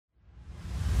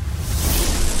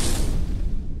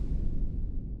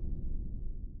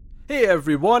Hey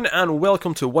everyone, and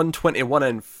welcome to 121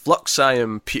 in Flux. I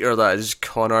am Peter, that is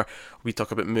Connor. We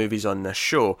talk about movies on this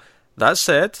show. That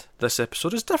said, this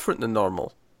episode is different than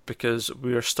normal, because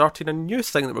we are starting a new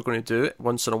thing that we're going to do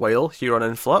once in a while here on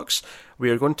Influx. We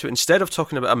are going to, instead of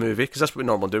talking about a movie, because that's what we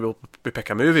normally do, we pick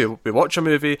a movie, we watch a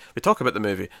movie, we talk about the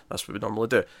movie. That's what we normally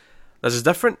do. This is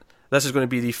different. This is going to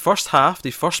be the first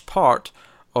part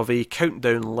of a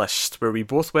countdown list, where we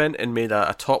both went and made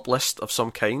a top list of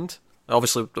some kind,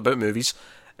 obviously about movies.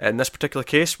 In this particular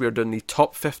case, we are doing the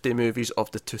top 50 movies of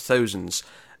the 2000s,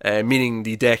 meaning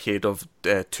the decade of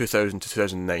 2000 to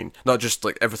 2009, not just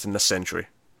like everything this century.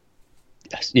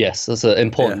 Yes, that's an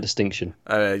important distinction.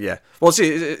 Yeah. Well,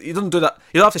 see, you don't do that.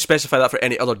 You don't have to specify that for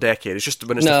any other decade. It's just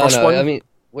when it's the first one. I mean,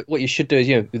 what you should do is,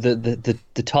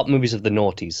 the top movies of the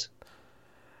noughties.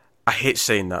 I hate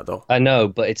saying that though. I know,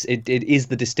 but it is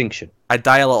the distinction. I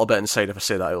die a little bit inside if I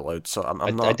say that out loud, so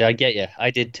I'm not. I get you. I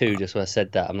did too. Just when I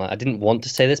said that, I'm like, I didn't want to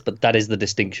say this, but that is the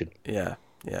distinction. Yeah.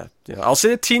 I'll say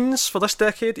the teens for this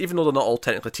decade, even though they're not all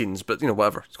technically teens, but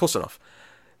whatever, it's close enough.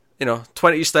 20s,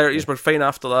 30s, we're fine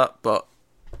after that, but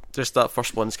just that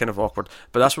first one's kind of awkward.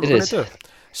 But that's what we're going to do.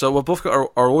 So we've both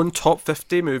got our own top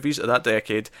 50 movies of that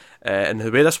decade, and the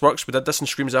way this works, we did this in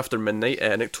Screams After Midnight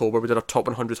in October. We did our top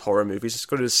 100 horror movies. It's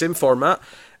going to be the same format,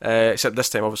 except this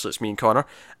time obviously it's me and Connor,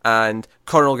 and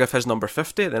Connor will give his number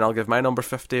 50, then I'll give my number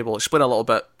 50. We'll explain a little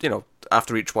bit,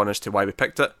 after each one as to why we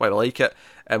picked it, why we like it,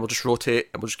 and we'll just rotate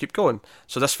and we'll just keep going.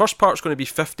 So this first part's going to be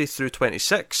 50 through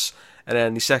 26, and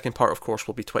then the second part, of course,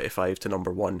 will be 25 to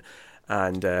number 1.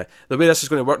 And the way this is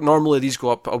going to work, normally these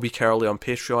go up a week early on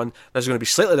Patreon. This is going to be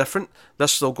slightly different.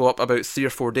 This will go up about 3 or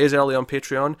 4 days early on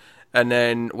Patreon, and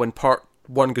then when part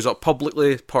 1 goes up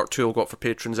publicly, part 2 will go up for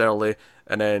patrons early,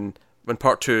 and then when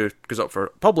part 2 goes up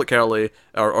for public early,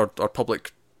 or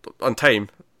public on time,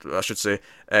 I should say,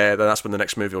 then that's when the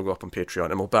next movie will go up on Patreon,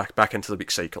 and we'll back into the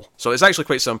week cycle. So it's actually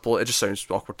quite simple. It just sounds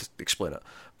awkward to explain it,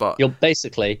 but you'll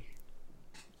basically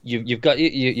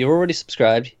you're already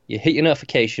subscribed. You hit your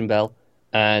notification bell,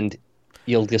 and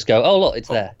you'll just go, oh look, it's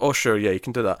there. Oh sure, yeah, you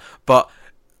can do that. But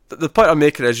the point I'm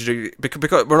making is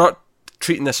because we're not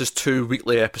treating this as 2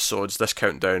 weekly episodes, this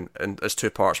countdown, and as 2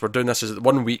 parts. We're doing this as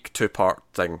 1 week, 2-part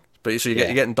thing. But so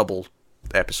you're getting double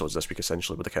episodes this week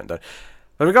essentially with the countdown.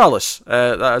 But regardless,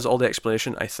 that is all the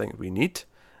explanation I think we need.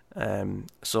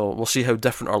 So we'll see how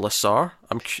different our lists are.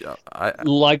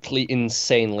 Likely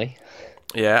insanely.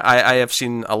 Yeah, I have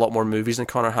seen a lot more movies than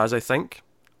Connor has, I think.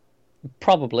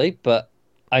 Probably, but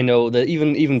I know that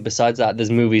even besides that, there's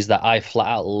movies that I flat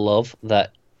out love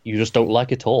that you just don't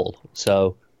like at all.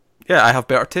 So yeah, I have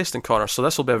better taste than Connor, so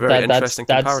this will be a very interesting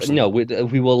comparison. No,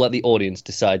 we will let the audience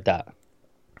decide that.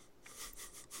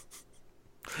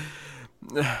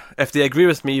 If they agree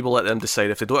with me, we'll let them decide.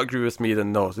 If they don't agree with me,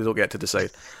 then no, they don't get to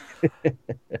decide. It's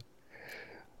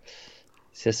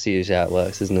just usually how it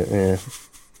works, isn't it? Yeah.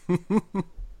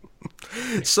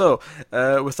 So,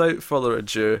 without further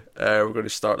ado, we're going to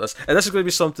start this. And this is going to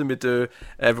be something we do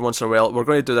every once in a while. We're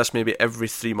going to do this maybe every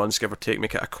 3 months, give or take,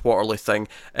 make it a quarterly thing.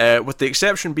 With the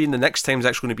exception being the next time is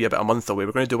actually going to be about a month away.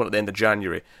 We're going to do one at the end of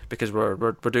January, because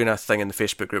we're doing a thing in the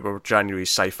Facebook group where January's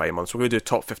sci-fi month. So we're going to do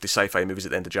top 50 sci-fi movies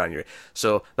at the end of January.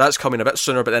 So that's coming a bit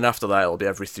sooner, but then after that it'll be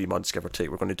every 3 months, give or take.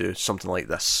 We're going to do something like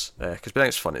this, because we think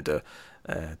it's fun to do,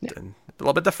 and a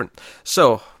little bit different.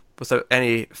 So, without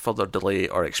any further delay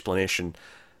or explanation,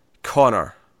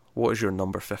 Connor, what is your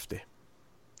number 50?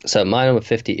 So my number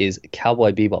 50 is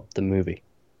Cowboy Bebop, the movie.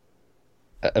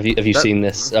 Have you seen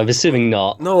this? I'm assuming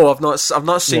not. No, I've not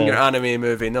seen your anime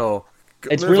movie. No,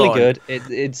 it's really good.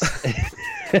 It's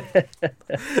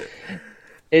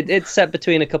it's set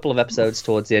between a couple of episodes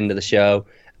towards the end of the show,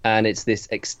 and it's this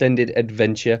extended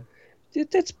adventure.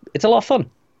 It's a lot of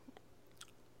fun.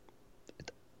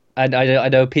 And I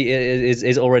know Peter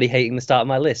is already hating the start of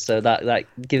my list, so that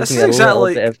gives me a little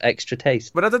bit of extra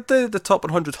taste. When I did the top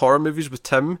 100 horror movies with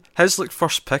Tim, his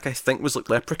first pick I think was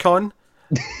Leprechaun.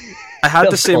 I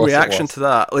had the same reaction to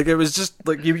that. It was just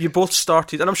you both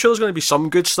started, and I'm sure there's going to be some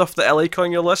good stuff that I like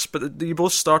on your list, but you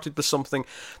both started with something.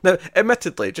 Now,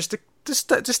 admittedly, just to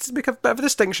make a bit of a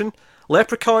distinction,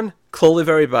 Leprechaun clearly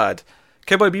very bad.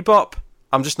 Cowboy Bebop,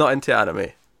 I'm just not into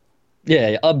anime.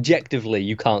 Yeah, objectively,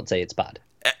 you can't say it's bad.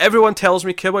 Everyone tells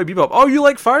me Cowboy Bebop. Oh, you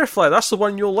like Firefly? That's the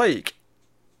one you'll like.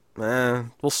 Yeah,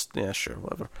 sure,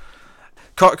 whatever.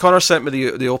 Connor sent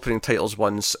me the opening titles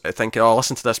once, thinking, "Oh,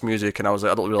 listen to this music," and I was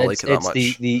like, "I don't really like it that much."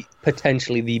 It's the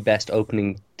potentially the best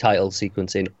opening title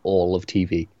sequence in all of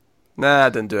TV. Nah,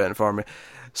 it didn't do it for me.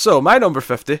 So my number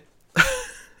 50,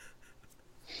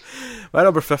 my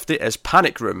number 50 is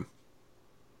Panic Room.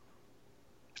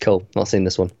 Cool. Not seen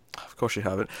this one. Of course you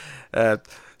haven't.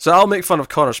 So I'll make fun of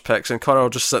Connor's picks, and Connor will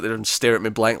just sit there and stare at me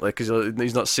blankly because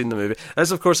he's not seen the movie.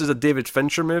 This, of course, is a David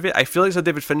Fincher movie. I feel like it's a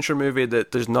David Fincher movie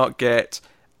that does not get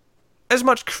as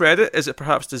much credit as it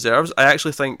perhaps deserves. I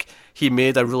actually think he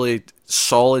made a really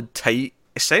solid, tight,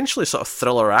 essentially sort of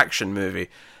thriller action movie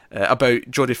about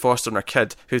Jodie Foster and her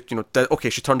kid, who,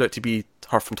 she turned out to be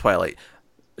her from Twilight.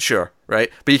 Sure,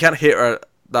 right? But you can't hate her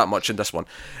that much in this one.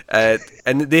 And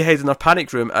they hide in their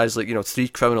panic room as, three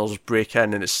criminals break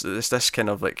in, and it's this kind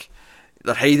of,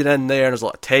 they're hiding in there, and there's a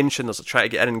lot of tension. There's try to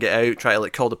get in and get out, try to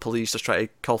call the police, just try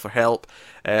to call for help.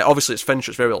 Obviously, it's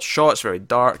Fincher. It's very well shot. It's very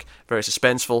dark, very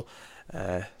suspenseful.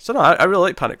 So no, I really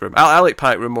like Panic Room. I like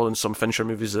Panic Room more than some Fincher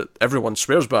movies that everyone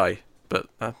swears by, but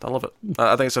I love it.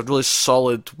 I think it's a really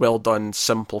solid, well done,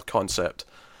 simple concept.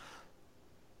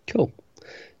 Cool.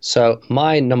 So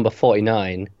my number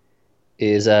 49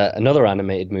 is another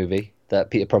animated movie that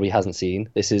Peter probably hasn't seen.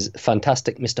 This is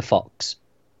Fantastic Mr. Fox.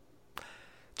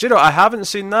 Do you know, I haven't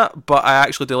seen that, but I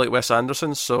actually do like Wes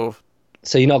Anderson, so...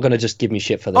 So you're not going to just give me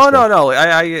shit for this one? No.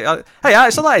 Hey,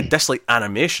 it's not that I dislike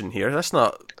animation here. That's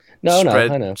not... I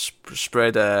know.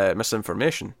 Spread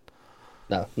misinformation.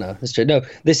 No, that's true. No,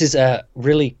 this is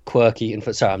really quirky.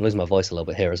 Sorry, I'm losing my voice a little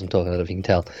bit here as I'm talking, I don't know if you can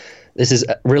tell. This is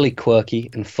really quirky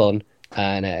and fun,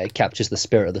 and it captures the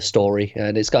spirit of the story,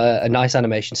 and it's got a nice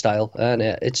animation style, and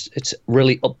it's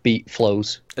really upbeat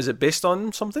flows. Is it based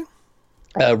on something?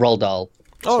 Roald Dahl.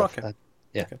 Oh, stuff. Okay.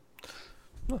 Yeah. Okay.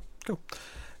 Oh, cool.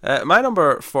 My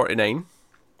number 49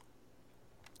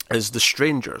 is The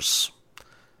Strangers,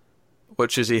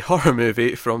 which is a horror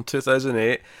movie from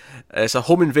 2008. It's a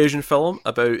home invasion film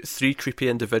about three creepy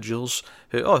individuals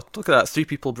who... Oh, look at that, three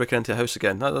people breaking into a house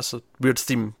again. That's a weird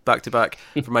theme, back-to-back,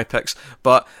 for my picks.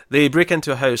 But they break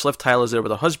into a house, Liv Tyler's there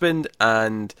with her husband,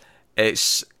 and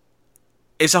it's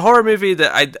a horror movie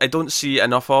that I don't see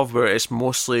enough of, where it's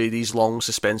mostly these long,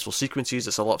 suspenseful sequences.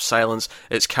 It's a lot of silence.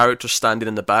 It's characters standing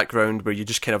in the background where you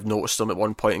just kind of notice them at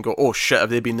one point and go, oh shit, have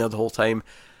they been there the whole time?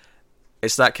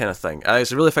 It's that kind of thing.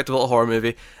 It's a really effective little horror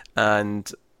movie,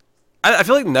 and I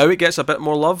feel like now it gets a bit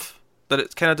more love that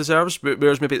it kind of deserves,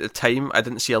 whereas maybe at the time I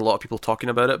didn't see a lot of people talking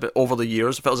about it, but over the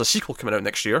years, if it was a sequel coming out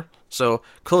next year, so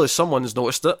clearly someone's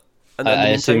noticed it. I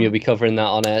assume you'll be covering that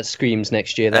on Screams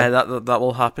next year then? That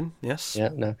will happen, yes. Yeah,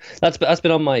 no. That's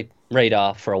been on my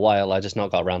radar for a while, I just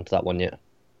not got around to that one yet.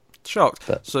 Shocked.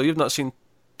 But... So you've not seen...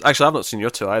 Actually, I've not seen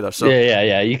your two either. So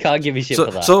yeah. You can't give me shit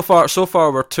for that. So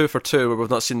far, we're 2 for 2, where we've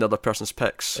not seen the other person's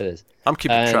picks. It is. I'm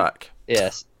keeping track.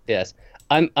 Yes.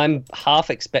 I'm half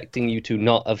expecting you to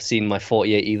not have seen my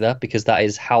 48 either, because that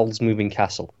is Howl's Moving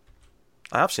Castle.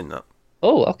 I have seen that.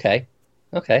 Oh, okay.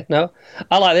 No,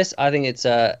 I like this. I think it's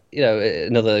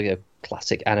another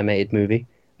classic animated movie.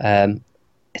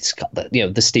 It's got the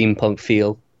steampunk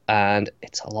feel, and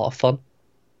it's a lot of fun,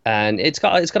 and it's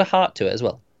got a heart to it as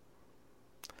well.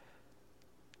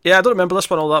 Yeah, I don't remember this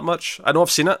one all that much. I know I've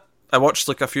seen it. I watched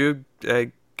a few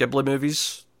Ghibli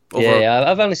movies.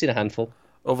 I've only seen a handful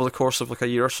over the course of a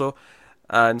year or so,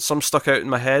 and some stuck out in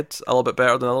my head a little bit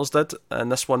better than others did.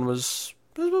 And this one was.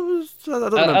 I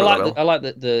don't remember I like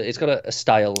the it's got a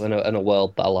style and a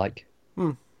world that I like.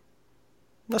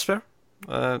 That's fair.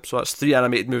 So that's 3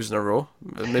 animated movies in a row.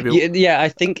 Maybe. Yeah, I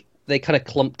think they kind of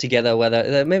clump together. Whether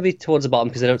they're maybe towards the bottom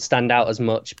because they don't stand out as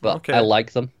much, but okay. I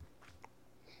like them.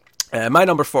 My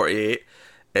number 48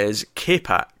 is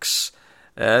K-Pax.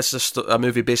 This is a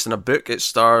movie based on a book. It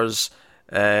stars,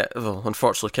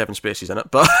 unfortunately, Kevin Spacey's in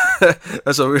it, but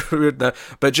that's a weird now.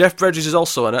 But Jeff Bridges is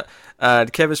also in it,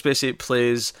 and Kevin Spacey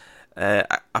plays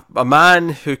a man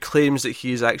who claims that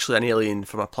he's actually an alien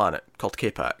from a planet called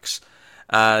K-Pax.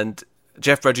 And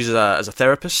Jeff Bridges is a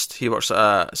therapist. He works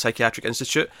at a psychiatric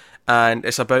institute, and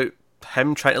it's about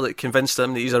him trying to convince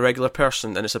them that he's a regular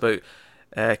person, and it's about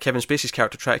Kevin Spacey's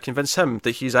character trying to convince him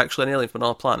that he's actually an alien from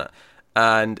another planet.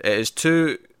 And it is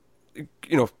two,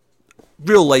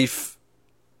 real life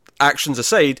actions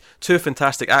aside, 2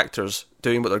 fantastic actors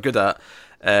doing what they're good at,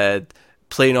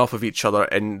 playing off of each other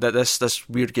in this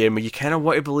weird game where you kind of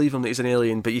want to believe him that he's an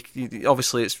alien, but you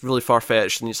obviously it's really far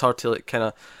fetched and it's hard to kind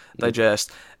of digest.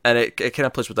 And it kind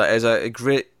of plays with that. It's a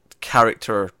great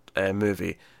character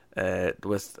movie.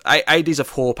 With ideas of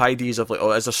hope, ideas of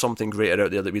is there something greater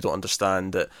out there that we don't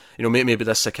understand? That maybe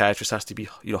this psychiatrist has to be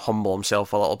humble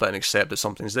himself a little bit and accept that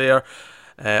something's there,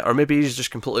 or maybe he's just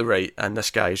completely right, and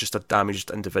this guy is just a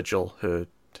damaged individual who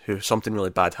something really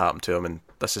bad happened to him, and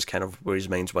this is kind of where his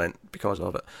mind went because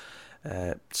of it.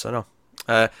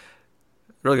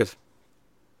 Really good.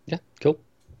 Yeah, cool.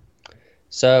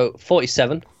 So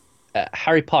 47,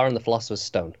 Harry Potter and the Philosopher's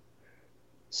Stone.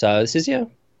 So this is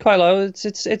quite low.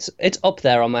 It's up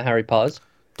there on my Harry Potters.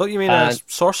 Don't you mean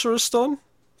Sorcerer's Stone?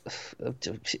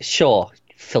 Sure,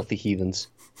 filthy heathens.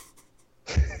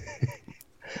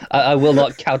 I will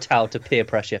not kowtow to peer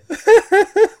pressure.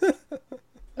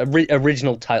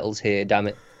 Original titles here, damn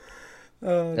it.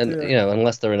 And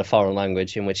unless they're in a foreign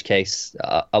language, in which case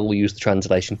I will use the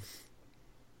translation.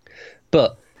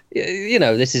 But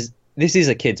this is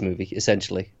a kids movie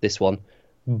essentially. This one,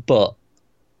 but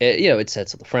it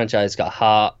sets up the franchise. It's got a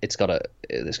heart. It's got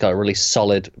a really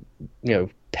solid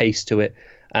pace to it.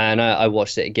 And I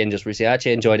watched it again just recently. I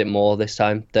actually enjoyed it more this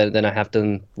time than I have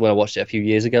done when I watched it a few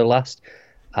years ago last.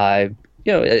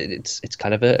 It's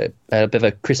kind of a bit of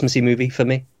a Christmassy movie for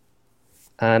me,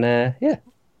 and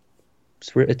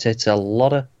it's a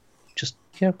lot of just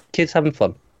kids having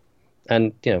fun,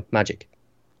 and magic.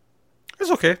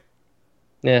 It's okay.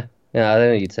 Yeah, I don't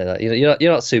know you'd say that.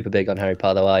 You're not super big on Harry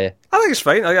Potter, are you? I think it's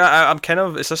fine. I'm kind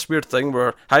of, it's this weird thing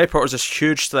where Harry Potter's this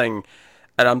huge thing,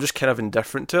 and I'm just kind of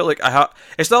indifferent to it. Like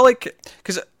it's not like,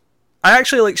 because I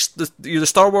actually like the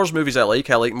Star Wars movies. I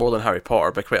like more than Harry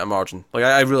Potter by quite a margin. Like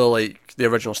I really like the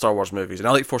original Star Wars movies, and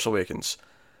I like Force Awakens.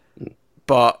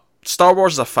 But Star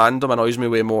Wars as a fandom annoys me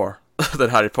way more than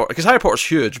Harry Potter, because Harry Potter's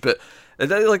huge, but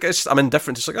I'm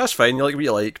indifferent. It's like, that's fine. You like what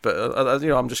you like, but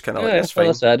I'm just kind of like, that's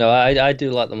fine. No, I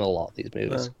do like them a lot. These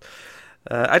movies.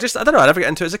 I don't know. I never got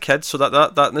into it as a kid, so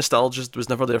that nostalgia was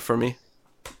never there for me.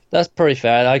 That's pretty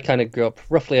fair. I kind of grew up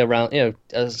roughly around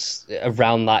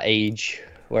around that age.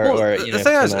 The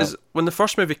thing is when the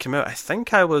first movie came out, I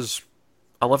think I was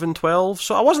 11, 12,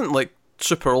 so I wasn't like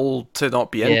super old to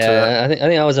not be into it. Yeah, I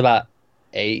think I was about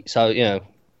 8, so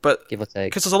but give or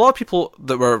take. Because there's a lot of people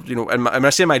that were, when I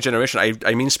say my generation,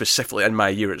 I mean specifically in my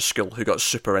year at school, who got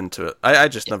super into it. I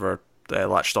just never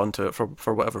latched onto it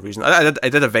for whatever reason. I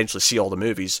did eventually see all the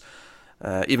movies,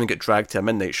 even get dragged to a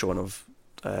midnight showing of.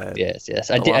 Yes.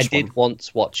 I did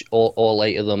once watch all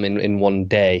 8 of them in one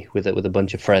day with a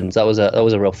bunch of friends. That was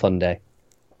a real fun day.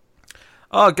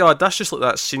 Oh god, that's just like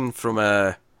that scene from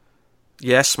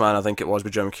Yes Man, I think it was,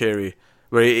 with Jim Carrey,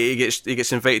 where he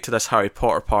gets invited to this Harry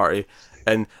Potter party,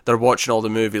 and they're watching all the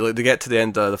movie. Like, they get to the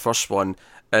end of the first one,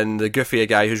 and the goofy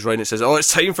guy who's running it says, "Oh,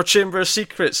 it's time for Chamber of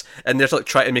Secrets," and they're like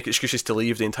trying to make excuses to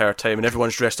leave the entire time, and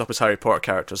everyone's dressed up as Harry Potter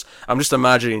characters. I'm just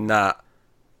imagining that.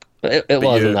 But it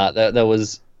wasn't that. There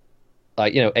was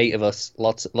 8 of us,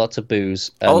 lots of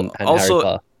booze, and also, Harry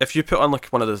Potter. If you put on like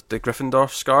one of the Gryffindor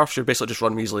scarves, you're basically just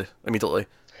Ron Weasley immediately.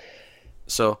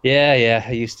 So yeah,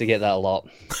 I used to get that a lot.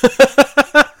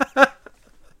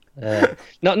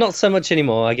 Not so much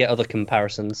anymore. I get other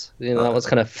comparisons. That was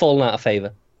kind of fallen out of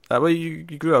favour. Well, you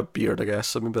grew a beard, I guess.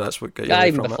 So maybe that's what got you away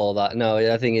even from before that. No,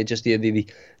 I think it just the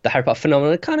Harry Potter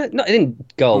phenomenon kind of it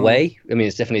didn't go away. I mean,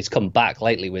 it's come back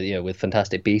lately with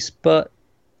Fantastic Beasts, but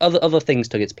other things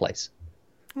took its place.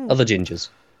 Other gingers.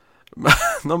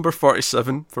 Number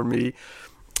 47 for me.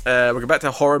 We're going back to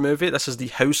a horror movie. This is The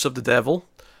House of the Devil,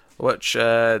 which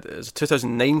is a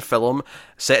 2009 film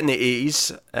set in the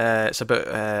 80s. It's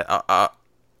about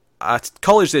a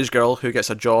college-age girl who gets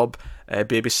a job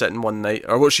babysitting one night,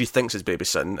 or what she thinks is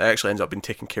babysitting. It actually ends up being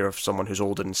taking care of someone who's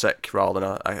old and sick rather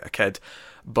than a kid.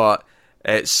 But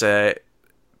it's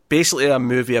basically a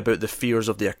movie about the fears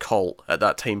of the occult at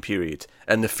that time period,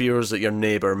 and the fears that your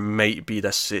neighbour might be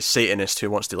this Satanist who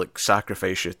wants to like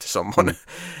sacrifice you to someone.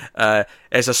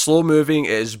 It's a slow moving,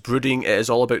 it is brooding, it is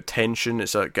all about tension.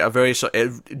 It's got a very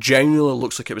it genuinely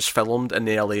looks like it was filmed in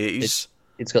the early 80s.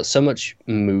 It's got so much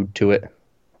mood to it.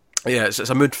 Yeah, it's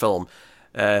a mood film.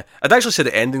 I'd actually say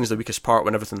the ending is the weakest part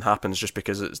when everything happens, just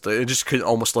because it just couldn't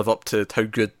almost live up to how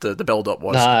good the build-up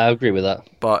was. Nah, I agree with that.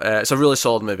 But it's a really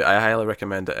solid movie. I highly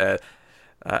recommend it.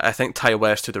 I think Ty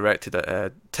West, who directed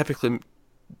it, typically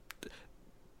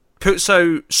puts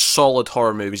out solid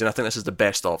horror movies, and I think this is the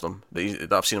best of them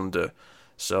that I've seen him do.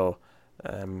 So,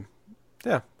 House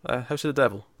of the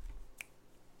Devil.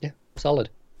 Yeah, solid.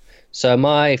 So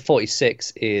my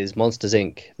 46 is Monsters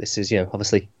Inc. This is,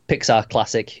 obviously Pixar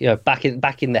classic,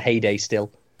 back in the heyday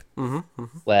still,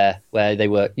 where they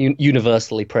were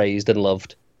universally praised and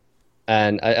loved.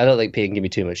 And I don't think Pete can give me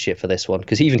too much shit for this one,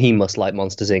 because even he must like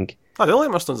Monsters Inc. I do like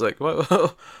Monsters Inc.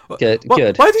 Good.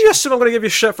 Why do you assume I'm going to give you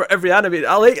shit for every animated?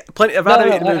 I like plenty of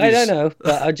animated movies. I don't know,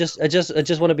 but I just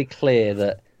want to be clear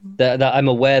that I'm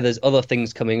aware there's other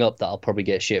things coming up that I'll probably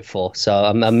get shit for. So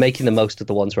I'm making the most of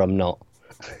the ones where I'm not.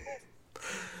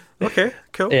 Okay,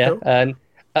 cool. Yeah, cool. And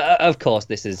of course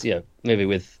this is movie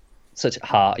with such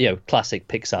heart, classic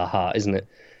Pixar heart, isn't it?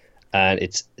 And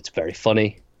it's very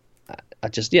funny.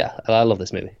 I love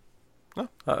this movie. No,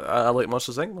 I like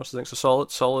Monsters Inc. Monsters Inc.'s a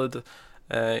solid,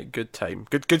 good time.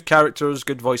 Good characters,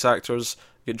 good voice actors.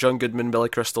 You get John Goodman, Billy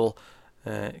Crystal.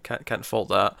 Can't fault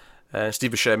that.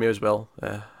 Steve Buscemi as well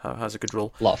has a good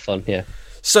role. A lot of fun, yeah.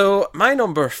 So my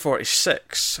number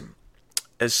 46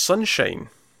 is Sunshine,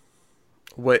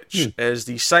 which is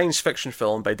the science fiction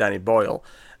film by Danny Boyle.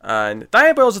 And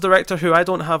Danny Boyle's a director who I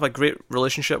don't have a great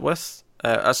relationship with.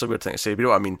 That's a weird thing to say, but you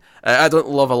know what I mean. I don't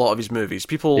love a lot of his movies.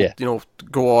 People,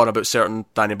 go on about certain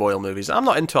Danny Boyle movies. I'm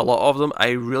not into a lot of them. I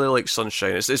really like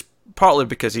Sunshine. It's partly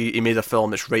because he made a film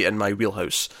that's right in my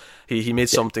wheelhouse. He made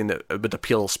something that would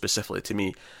appeal specifically to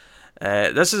me.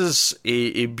 This is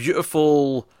a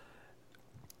beautiful...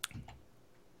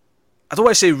 I don't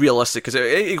want to say realistic, because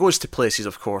it goes to places,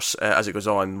 of course, as it goes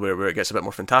on, where it gets a bit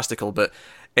more fantastical, but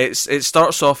it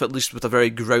starts off at least with a very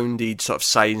grounded sort of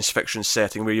science fiction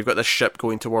setting, where you've got this ship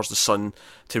going towards the sun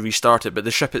to restart it, but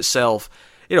the ship itself,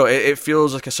 it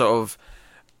feels like a sort of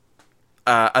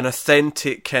an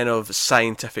authentic kind of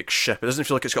scientific ship. It doesn't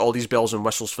feel like it's got all these bells and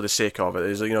whistles for the sake of it.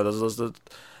 There's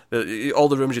all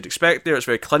the rooms you'd expect there. It's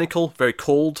very clinical, very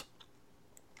cold,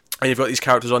 and you've got these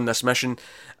characters on this mission,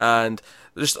 and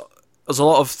there's a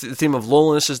lot of the theme of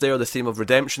loneliness is there, the theme of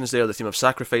redemption is there, the theme of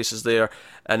sacrifice is there,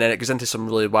 and then it goes into some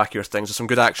really wackier things. There's some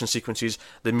good action sequences.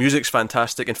 The music's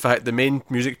fantastic. In fact, the main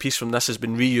music piece from this has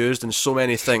been reused in so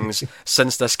many things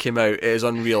since this came out. It is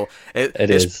unreal.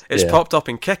 It's popped up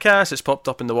in Kick-Ass, it's popped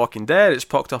up in The Walking Dead, it's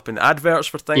popped up in adverts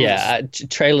for things. Yeah,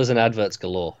 trailers and adverts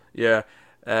galore. Yeah.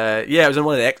 It was in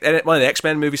one of the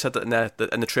X-Men movies, had that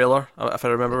in the trailer, if I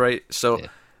remember right. So,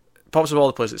 pops up all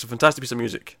the places. It's a fantastic piece of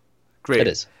music. Great. It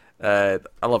is. I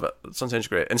love it. Sunshine's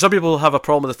great. And some people have a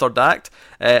problem with the third act.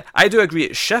 I do agree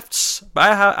it shifts, but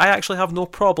I actually have no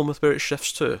problem with where it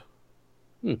shifts to.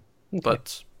 Okay.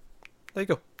 But there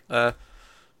you go.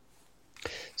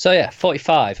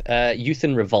 45. Youth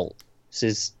in Revolt. This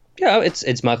is,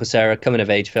 it's Michael Cera, coming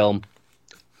of age film.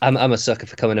 I'm a sucker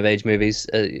for coming of age movies,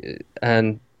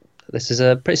 and this is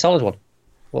a pretty solid one.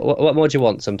 What more do you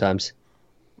want sometimes?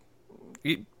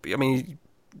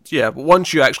 Yeah, but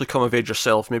once you actually come of age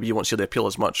yourself, maybe you won't see the appeal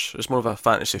as much. It's more of a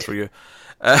fantasy for you.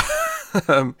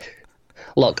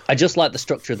 Look, I just like the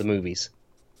structure of the movies.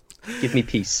 Give me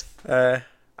peace.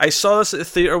 I saw this at the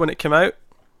theatre when it came out.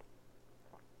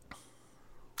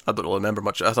 I don't really remember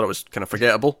much. I thought it was kind of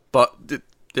forgettable, but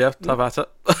have at it.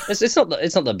 It's not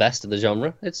the best of the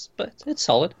genre. It's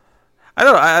solid. I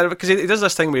don't know, because he does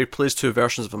this thing where he plays two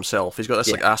versions of himself. He's got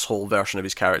this like asshole version of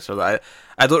his character that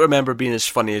I don't remember being as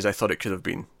funny as I thought it could have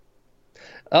been.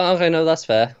 Oh, okay, no, that's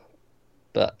fair.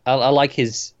 But I like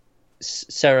his...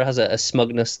 Sarah has a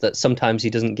smugness that sometimes he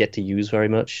doesn't get to use very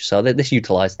much, so this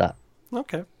utilised that.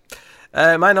 Okay.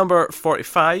 My number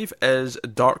 45 is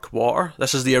Dark Water.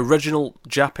 This is the original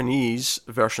Japanese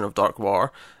version of Dark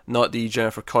Water, not the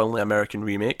Jennifer Connelly American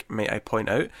remake, might I point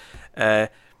out.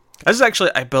 This is actually,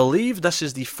 I believe this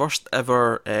is the first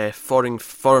ever foreign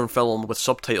film with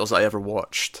subtitles that I ever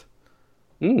watched.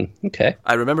 Okay.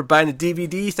 I remember buying the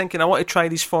DVD thinking, I want to try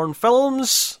these foreign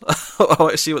films. I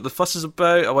want to see what the fuss is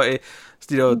about. I want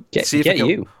to, see if I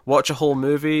can watch a whole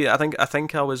movie. I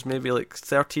think I was maybe like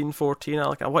 13, 14.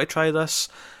 I want to try this.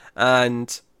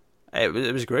 And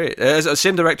it was great. It's the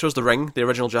same director as The Ring, the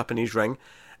original Japanese Ring.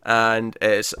 And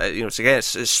it's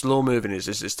slow moving,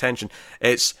 it's tension.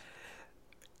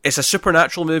 It's a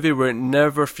supernatural movie where it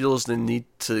never feels the need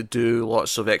to do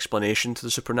lots of explanation to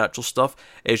the supernatural stuff.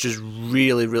 It's just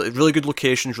really, really, really good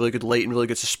locations, really good lighting, really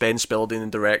good suspense building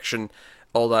and direction,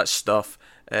 all that stuff.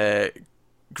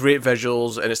 Great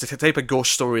visuals, and it's the type of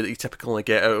ghost story that you typically only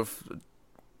get out of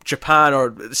Japan,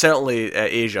 or certainly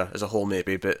Asia as a whole,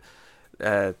 maybe. But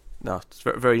no, it's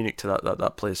very, very unique to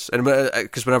that place. And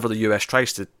because whenever the US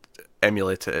tries to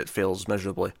emulate it, it fails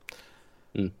miserably.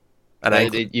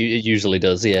 And it usually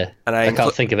does, yeah. And I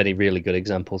can't think of any really good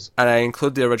examples. And I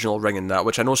include the original Ring in that,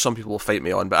 which I know some people will fight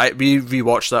me on, but we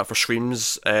rewatched that for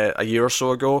Screams a year or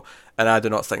so ago, and I do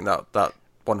not think that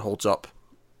one holds up.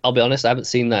 I'll be honest, I haven't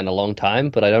seen that in a long time,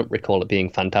 but I don't recall it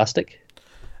being fantastic.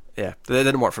 Yeah, it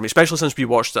didn't work for me, especially since we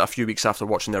watched it a few weeks after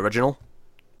watching the original.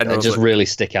 And it just really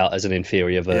stick out as an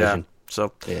inferior version. Yeah,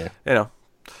 so, No,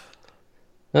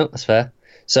 that's fair.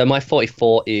 So my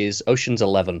 44 is Ocean's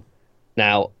 11.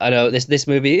 Now, I know this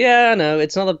movie, I know,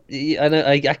 it's not I know,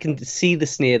 I can see the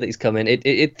sneer that he's coming.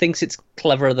 It thinks it's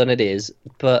cleverer than it is,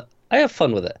 but I have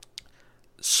fun with it.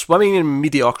 Swimming in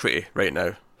mediocrity right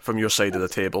now, from your side of the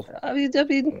table. I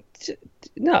mean,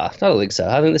 no, I don't think so.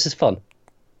 I think this is fun.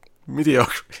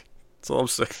 Mediocrity. That's all I'm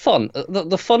saying. Fun.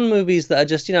 The fun movies that are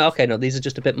just, these are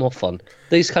just a bit more fun.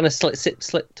 These kind of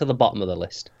slip to the bottom of the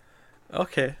list.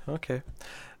 Okay.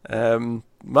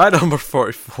 My number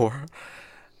 44...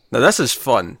 Now, this is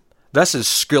fun. This is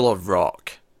School of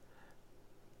Rock.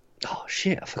 Oh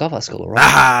shit! I forgot about Skull and Rock.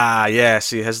 Ah, yeah.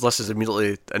 See, his list is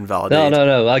immediately No, invalidated.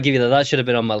 no. I'll give you that. That should have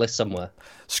been on my list somewhere.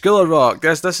 School of Rock.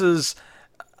 This is,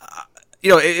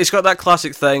 it's got that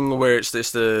classic thing where it's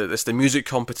the music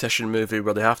competition movie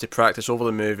where they have to practice over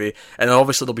the movie, and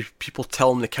obviously there'll be people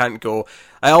telling them they can't go.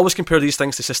 I always compare these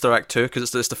things to Sister Act 2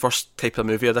 because it's the first type of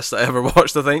movie of this that I ever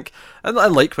watched, I think. And I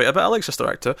like quite a bit. I like Sister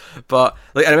Act 2, but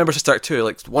like I remember Sister Act 2,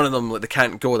 like one of them, like they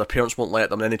can't go, their parents won't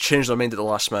let them, and then they change their mind at the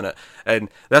last minute. And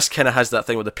this kind of has that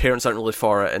thing where the parents aren't really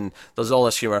for it, and there's all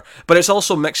this humour. But it's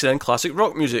also mixing in classic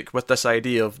rock music with this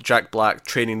idea of Jack Black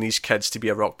training these kids to be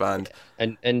a rock band.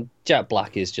 And Jack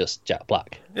Black is just Jack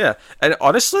Black. Yeah, and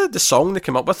honestly, the song they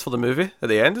came up with for the movie at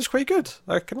the end is quite good.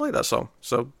 I can like that song.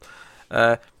 So,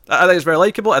 I think it's very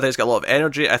likeable. I think it's got a lot of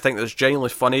energy. I think it's genuinely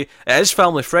funny. It is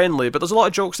family friendly, but there's a lot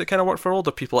of jokes that kind of work for older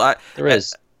people. There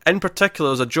is. In particular,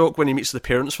 there's a joke when he meets the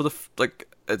parents for I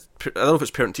don't know if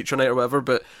it's parent teacher night or whatever,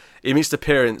 but he meets the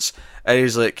parents and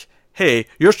he's like, "Hey,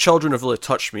 your children have really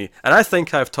touched me, and I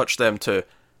think I've touched them too."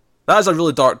 That is a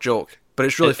really dark joke, but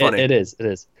it's really funny. It is.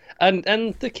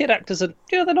 And the kid actors are,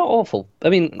 they're not awful. I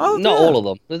mean, not all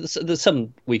of them. There's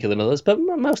some weaker than others, but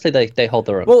mostly they hold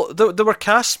their own. Well, they were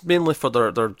cast mainly for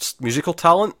their musical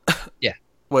talent. Yeah.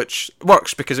 Which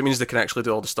works because it means they can actually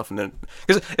do all the stuff in it.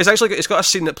 Because it's got a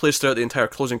scene that plays throughout the entire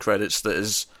closing credits that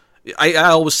is, I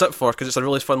always sit for because it's a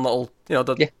really fun little, they're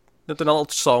doing a little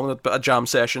song, a jam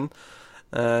session,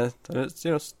 and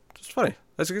it's funny.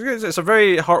 It's a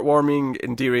very heartwarming,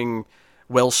 endearing,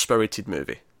 well-spirited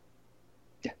movie.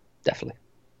 Definitely.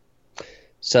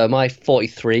 So my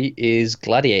 43 is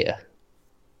Gladiator.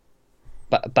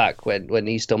 Back when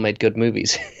he still made good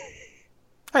movies.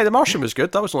 Hey, The Martian was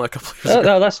good. That was only a couple of years ago.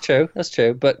 No, that's true. That's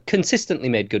true. But consistently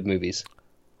made good movies.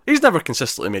 He's never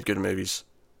consistently made good movies.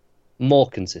 More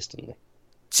consistently.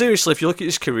 Seriously, if you look at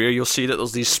his career, you'll see that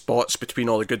there's these spots between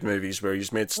all the good movies where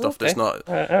he's made stuff that's not.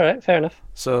 All right, fair enough.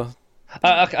 So,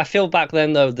 I feel back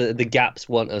then though the gaps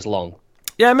weren't as long.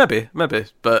 Yeah, maybe,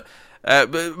 but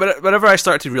whenever I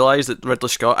started to realise that Ridley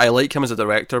Scott, I like him as a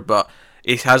director, but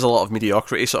he has a lot of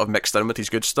mediocrity sort of mixed in with his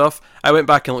good stuff. I went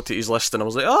back and looked at his list and I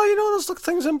was like, there's like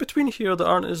things in between here that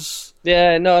aren't as...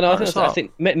 Yeah, no, I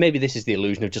think maybe this is the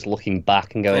illusion of just looking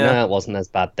back and going, it wasn't as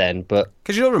bad then, but...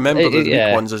 Because you don't remember the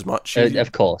weak ones as much.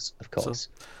 Of course. So.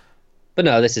 But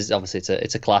no, this is obviously,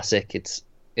 it's a classic, it's,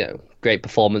 great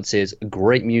performances,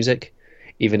 great music,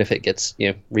 even if it gets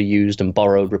reused and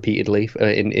borrowed repeatedly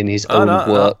in his own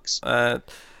works.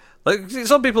 Like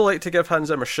some people like to give Hans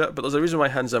Zimmer shit, but there's a reason why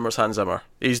Hans Zimmer's Hans Zimmer.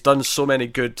 He's done so many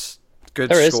good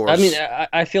there scores. I mean,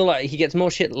 I feel like he gets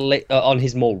more shit on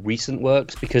his more recent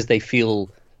works because they feel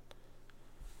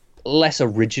less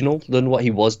original than what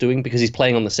he was doing because he's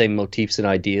playing on the same motifs and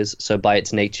ideas. So by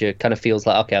its nature, it kind of feels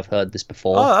like, okay, I've heard this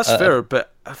before. Oh, that's fair,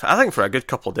 but I think for a good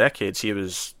couple of decades he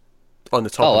was on the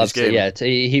top of his game. Yeah,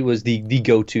 he was the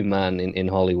go-to man in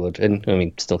Hollywood, and I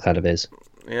mean, still kind of is.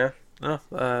 Yeah,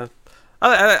 no.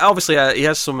 Obviously, he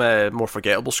has some more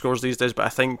forgettable scores these days, but I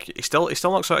think he still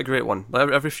knocks out a great one.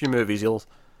 Every few movies, he'll.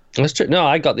 That's true. No,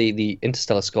 I got the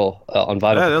Interstellar score on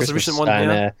vinyl. Yeah, for that's Christmas, a recent one.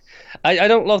 And, I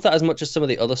don't love that as much as some of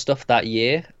the other stuff that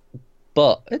year,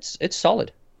 but it's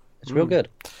solid. It's real good.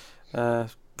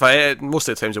 But most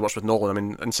of the times I watch with Nolan, I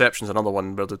mean, Inception's another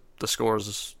one where the scores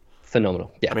is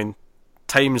phenomenal. Yeah, I mean,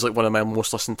 Time's like one of my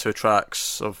most listened to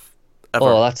tracks of ever.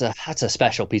 Oh, that's a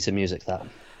special piece of music, that.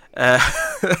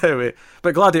 Anyway,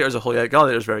 but Gladiator as a whole,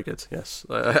 Gladiator's very good. Yes,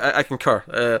 I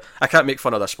concur. I can't make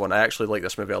fun of this one. I actually like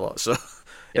this movie a lot. So,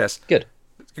 yes, good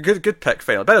pick.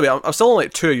 Final. By the way, I'm still only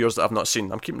 2 years that I've not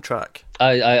seen. I'm keeping track.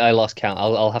 I lost count.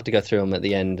 I'll have to go through them at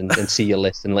the end and see your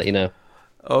list and let you know.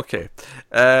 Okay.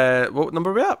 What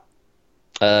number are we at?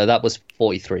 That was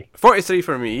 43. 43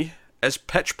 for me is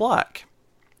Pitch Black.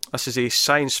 This is a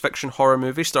science fiction horror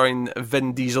movie starring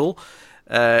Vin Diesel.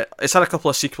 It's had a couple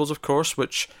of sequels, of course,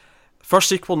 which... First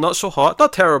sequel, not so hot.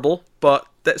 Not terrible, but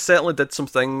it certainly did some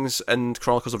things in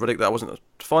Chronicles of Riddick that I wasn't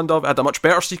fond of. It had a much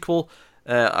better sequel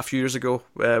a few years ago,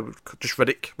 just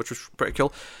Riddick, which was pretty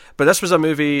cool. But this was a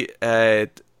movie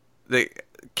that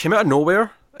came out of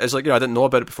nowhere. It's like, I didn't know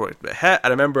about it before it hit. I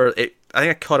remember I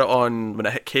think I caught it on when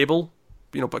it hit cable,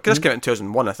 but this came out in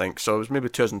 2001, I think, so it was maybe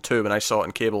 2002 when I saw it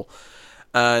on cable.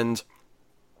 And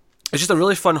it's just a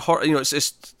really fun horror,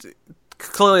 it's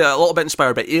clearly a little bit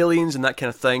inspired by aliens and that kind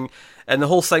of thing. And the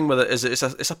whole thing with it is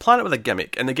it's a planet with a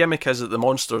gimmick, and the gimmick is that the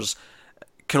monsters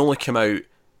can only come out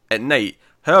at night.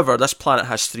 However, this planet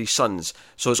has 3 suns,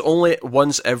 so it's only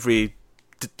once every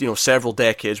several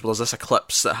decades where there's this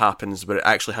eclipse that happens where it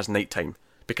actually has nighttime.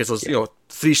 Because there's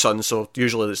 3 suns, so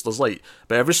usually there's light.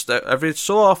 But every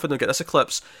so often they get this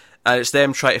eclipse, and it's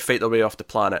them trying to fight their way off the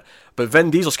planet. But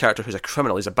Vin Diesel's character, who's a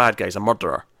criminal, he's a bad guy, he's a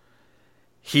murderer.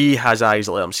 He has eyes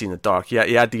that let him see in the dark. He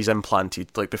had these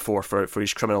implanted like before for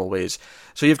his criminal ways.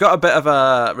 So you've got a bit of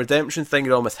a redemption thing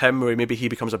going on with him, where maybe he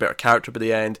becomes a better character by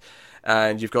the end.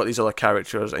 And you've got these other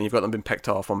characters, and you've got them being picked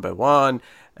off one by one.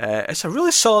 It's a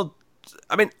really solid.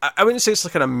 I mean, I wouldn't say it's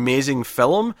like an amazing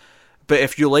film, but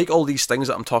if you like all these things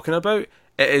that I'm talking about,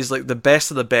 it is like the best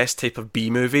of the best type of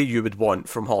B movie you would want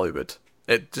from Hollywood.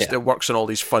 It works on all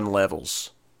these fun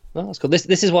levels. Oh, that's cool.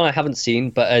 This is one I haven't seen,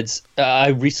 but it's I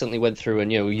recently went through,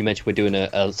 and you mentioned we're doing a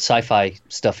sci-fi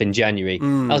stuff in January.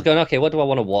 I was going, okay, what do I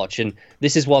want to watch? And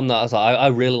this is one that I was like, I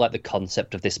really like the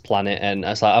concept of this planet, and I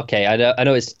was like, okay, I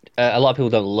know it's a lot of people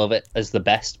don't love it as the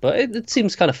best, but it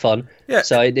seems kind of fun. Yeah.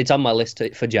 So it's on my list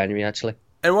for January actually.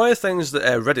 And one of the things that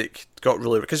Riddick got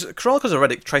really, because Chronicles of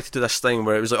Riddick tried to do this thing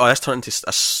where it was like, oh, let's turn into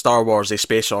a Star Wars, a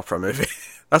space opera movie.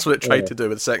 That's what it tried to do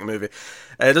with the second movie.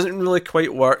 It doesn't really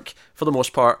quite work for the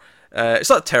most part. It's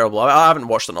not terrible. I haven't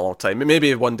watched it in a long time.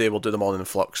 Maybe one day we'll do them all in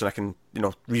flux, and I can,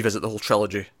 revisit the whole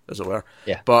trilogy, as it were.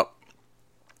 Yeah. But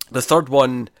the third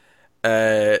one,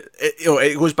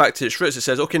 it goes back to its roots. It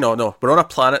says, okay, no, we're on a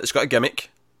planet that's got a gimmick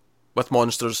with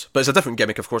monsters, but it's a different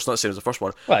gimmick, of course, not the same as the first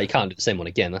one. Well, you can't do the same one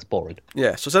again. That's boring.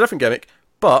 Yeah, so it's a different gimmick,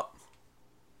 but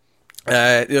so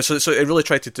it really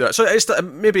tried to do it. So it's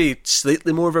maybe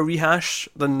slightly more of a rehash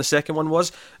than the second one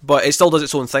was, but it still does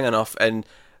its own thing enough. And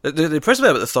the impressive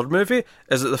bit about the third movie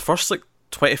is that the first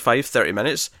 25-30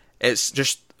 minutes, it's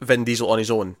just Vin Diesel on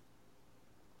his own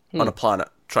on a planet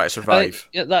trying to survive.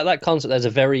 That concept, there's a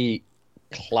very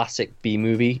classic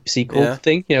B-movie sequel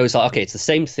thing. It's like, okay, it's the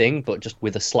same thing, but just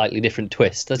with a slightly different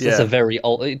twist. That's a very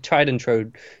old, tried and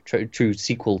true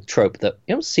sequel trope that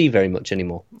you don't see very much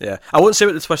anymore. Yeah, I won't say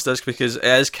what the twist is because it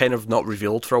is kind of not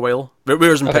revealed for a while.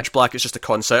 Whereas in Pitch Black, it's just a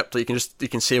concept. Like you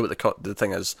can say what the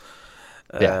thing is.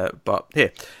 But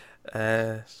hey,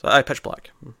 so Pitch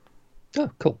Black.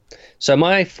 Oh, cool. So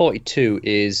my 42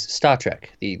 is Star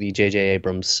Trek, the J.J.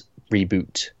 Abrams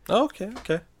reboot.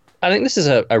 Okay. I think this is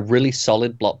a really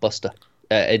solid blockbuster.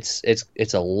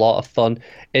 It's a lot of fun.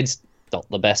 It's not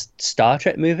the best Star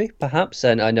Trek movie, perhaps,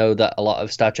 and I know that a lot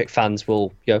of Star Trek fans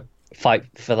will fight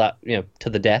for that to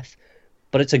the death.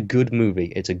 But it's a good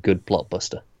movie. It's a good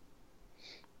blockbuster.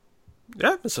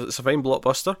 Yeah, it's a fine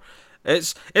blockbuster.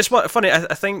 It's funny.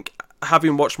 I think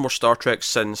having watched more Star Trek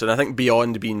since, and I think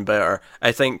beyond being better,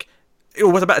 I think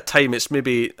with a bit of time, it's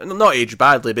maybe not aged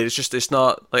badly, but it's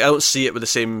not like I don't see it with the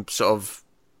same sort of.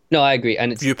 No, I agree,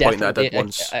 and it's viewpoint that I did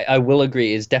once. I will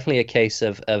agree. It's definitely a case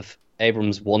of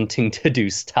Abrams wanting to do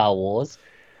Star Wars,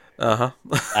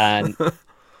 and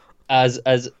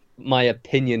as my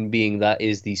opinion being that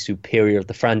is the superior of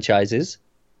the franchises,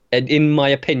 and in my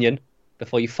opinion,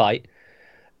 before you fight,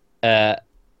 I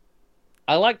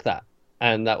like that,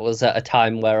 and that was at a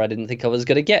time where I didn't think I was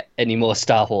going to get any more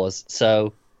Star Wars,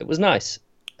 so it was nice,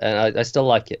 and I still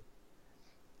like it.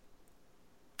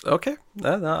 Okay,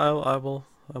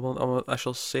 I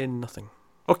shall say nothing.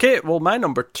 Okay, well, my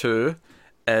number 2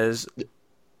 is...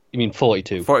 You mean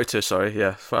 42? 42, sorry,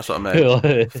 yeah, that's what I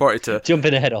meant. 42.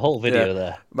 Jumping ahead a whole video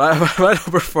there. My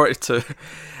number 42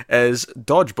 is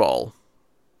Dodgeball.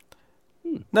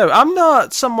 Now, I'm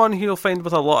not someone who you'll find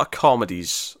with a lot of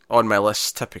comedies on my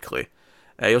list, typically.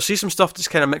 You'll see some stuff that's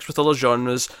kind of mixed with other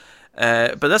genres,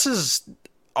 but this is...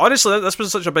 Honestly, this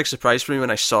was such a big surprise for me when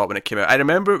I saw it when it came out. I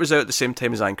remember it was out at the same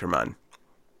time as Anchorman.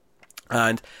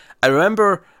 And I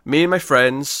remember me and my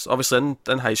friends, obviously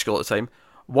in high school at the time,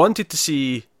 wanted to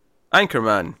see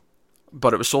Anchorman,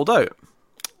 but it was sold out.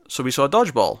 So we saw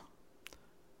Dodgeball.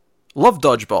 Loved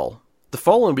Dodgeball. The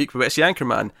following week we went to see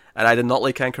Anchorman, and I did not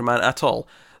like Anchorman at all.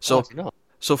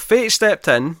 So fate stepped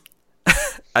in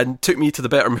and took me to the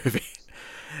better movie.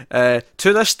 To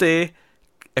this day,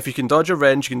 if you can dodge a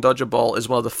wrench, you can dodge a ball is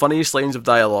one of the funniest lines of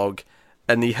dialogue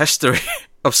in the history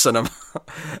of cinema.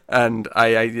 And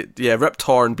Rip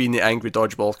Torn being the angry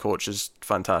dodgeball coach is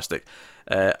fantastic.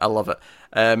 I love it.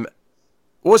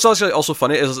 What's also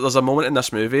funny is there's a moment in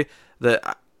this movie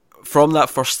that from that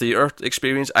first theatre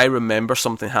experience I remember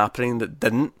something happening that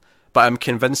didn't, but I'm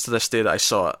convinced to this day that I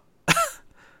saw it.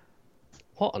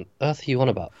 What on earth are you on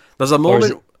about? There's a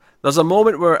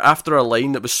moment where after a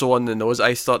line that was so on the nose,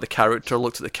 I thought the character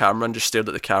looked at the camera and just stared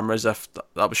at the camera as if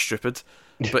that was stupid.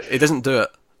 But he doesn't do it.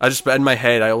 But in my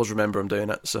head, I always remember him doing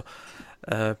it. So,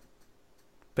 but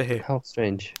hey. How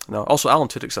strange. No, also Alan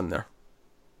Tudyk's in there.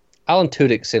 Alan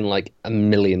Tudyk's in like a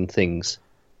million things.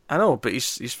 I know, but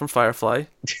he's from Firefly,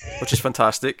 which is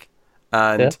fantastic.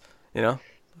 And,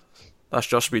 that's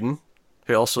Joss Whedon,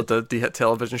 who also did the hit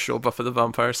television show Buffy the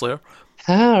Vampire Slayer.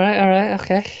 All right,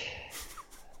 okay.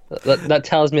 That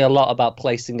tells me a lot about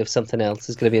placing of something else.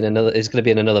 It's going to be in another. It's going to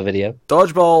be in another video.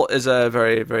 Dodgeball is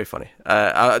very, very funny.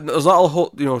 There's not a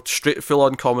whole, straight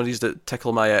full-on comedies that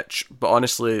tickle my itch, but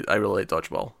honestly, I really like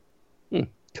Dodgeball.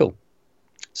 Cool.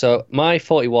 So my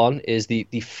 41 is the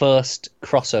first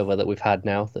crossover that we've had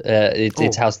now.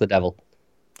 It's House of the Devil.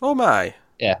 Oh my!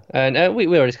 Yeah, and we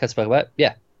already kind of spoke about it.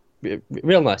 Yeah,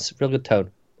 real nice, real good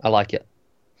tone. I like it.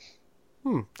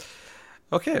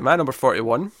 Okay, my number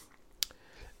 41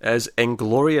 is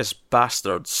Inglourious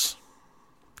Bastards,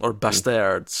 or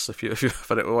Bastards, if you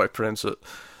want to pronounce it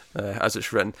as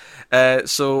it's written.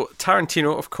 So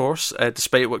Tarantino, of course,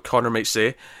 despite what Connor might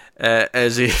say,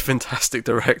 is a fantastic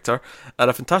director and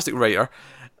a fantastic writer.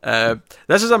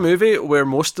 This is a movie where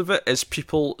most of it is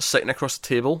people sitting across the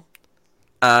table,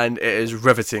 and it is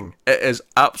riveting. It is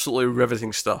absolutely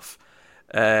riveting stuff.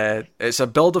 It's a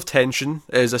build of tension.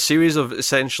 It is a series of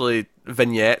essentially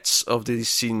vignettes of these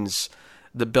scenes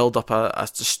that build up a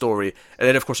story, and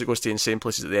then of course it goes to insane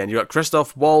places at the end. You got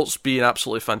Christoph Waltz being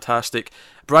absolutely fantastic,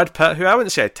 Brad Pitt, who I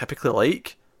wouldn't say I typically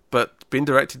like, but being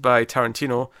directed by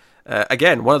Tarantino.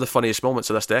 Again, one of the funniest moments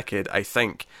of this decade, I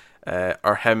think,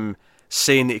 are him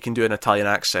saying that he can do an Italian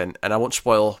accent, and I won't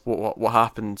spoil what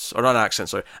happens, or not an accent,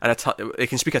 sorry, he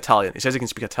can speak Italian. He says he can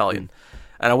speak Italian,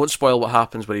 and I won't spoil what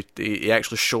happens when he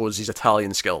actually shows his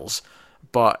Italian skills,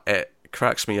 but it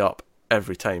cracks me up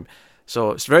every time.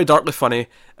 So it's very darkly funny,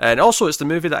 and also it's the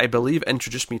movie that I believe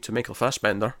introduced me to Michael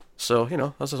Fassbender, so,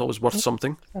 this is always worth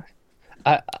something.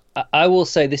 I will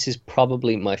say this is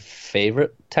probably my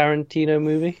favourite Tarantino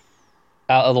movie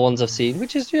out of the ones I've seen,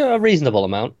 which is a reasonable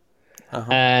amount.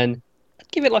 And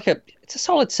I'd give it it's a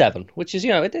solid 7, which is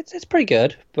it's pretty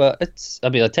good, but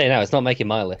I'll tell you now, it's not making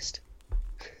my list.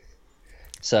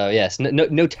 So yes, no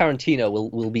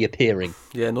Tarantino will be appearing.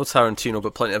 Yeah, no Tarantino,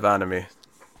 but plenty of anime.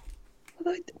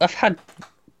 I've had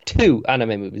 2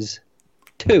 anime movies,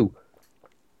 2,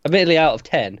 admittedly out of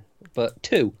 10, but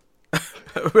 2.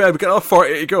 We've got another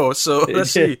 40 to go, so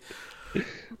let's see.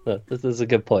 This is a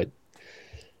good point.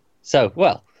 So,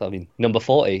 number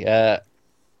 40.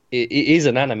 It is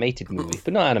an animated movie,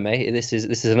 but not anime. This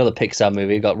is another Pixar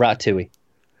movie. We've got Ratatouille.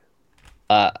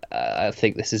 I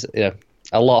think this is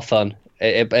a lot of fun.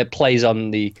 It plays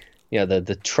on the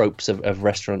the tropes of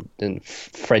restaurant and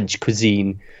French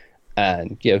cuisine,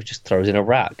 and just throws in a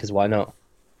rat, because why not?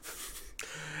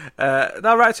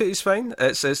 No, Ratatouille is fine.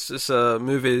 It's a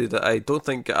movie that I don't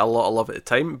think got a lot of love at the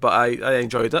time, but I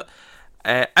enjoyed it.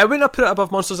 I wouldn't have put it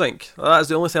above Monsters Inc. That is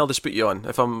the only thing I'll dispute you on.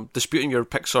 If I'm disputing your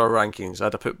Pixar rankings,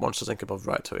 I'd have put Monsters Inc. above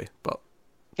Ratatouille. But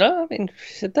no,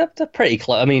 they're pretty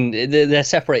close. They're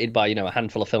separated by a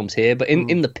handful of films here, but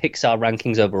in the Pixar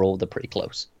rankings overall, they're pretty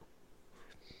close.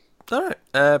 All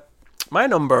right, my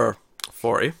number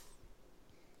 40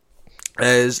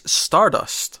 is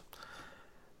Stardust.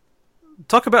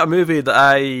 Talk about a movie that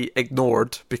I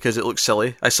ignored because it looked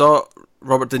silly. I saw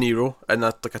Robert De Niro in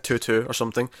a tutu or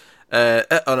something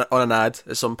on an ad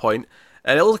at some point,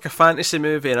 and it looked like a fantasy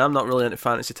movie, and I'm not really into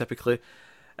fantasy typically.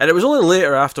 And it was only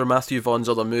later, after Matthew Vaughn's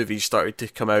other movies started to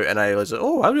come out, and I was like,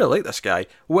 oh, I really like this guy.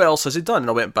 What else has he done? And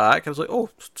I went back, I was like, oh,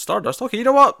 Stardust. Okay, you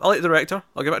know what? I like the director.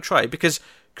 I'll give it a try, because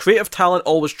creative talent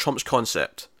always trumps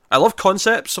concept. I love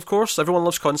concepts, of course. Everyone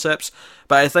loves concepts,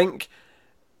 but I think...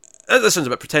 This sounds a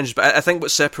bit pretentious, but I think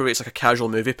what separates a casual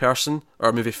movie person or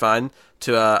a movie fan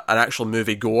to an actual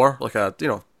movie goer, I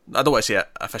don't want to say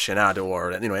aficionado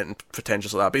or anything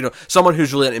pretentious like that, but someone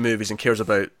who's really into movies and cares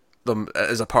about them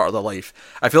as a part of their life.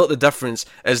 I feel like the difference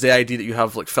is the idea that you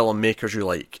have filmmakers you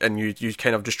like, and you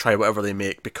kind of just try whatever they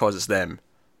make because it's them.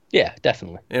 Yeah,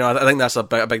 definitely. I think that's a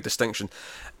big distinction.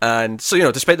 And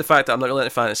so, despite the fact that I'm not really into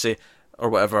fantasy or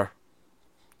whatever,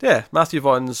 yeah, Matthew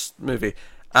Vaughn's movie.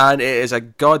 And it is a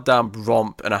goddamn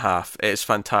romp and a half. It is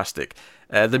fantastic.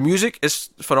 The music is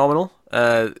phenomenal,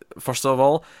 first of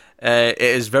all. It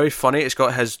is very funny. It's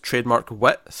got his trademark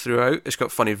wit throughout. It's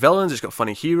got funny villains. It's got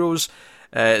funny heroes.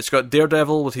 It's got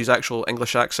Daredevil with his actual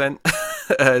English accent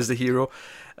as the hero.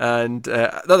 And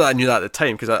not that I knew that at the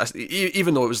time, because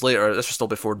even though it was later, this was still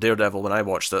before Daredevil when I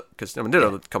watched it, because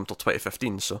Daredevil didn't come till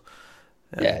 2015, so...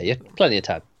 Yeah, you had plenty of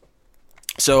time.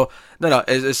 So, no,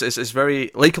 it's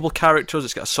very likeable characters.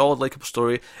 It's got a solid, likeable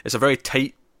story. It's a very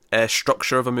tight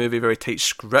structure of a movie, very tight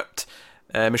script.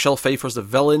 Michelle Pfeiffer's the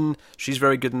villain. She's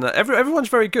very good in that. Everyone's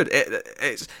very good.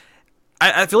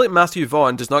 I feel like Matthew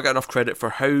Vaughn does not get enough credit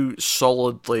for how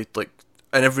solidly, in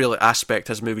every aspect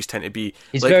his movies tend to be.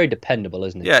 He's very dependable,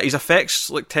 isn't he? Yeah, his effects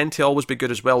tend to always be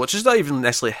good as well, which is not even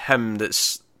necessarily him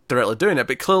that's directly doing it,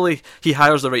 but clearly he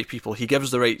hires the right people. He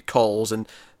gives the right calls and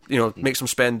makes them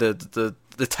spend the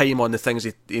time on the things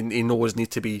he knows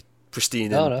need to be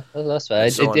pristine. Oh and, no, that's fair.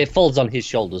 so It falls on his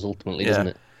shoulders ultimately, doesn't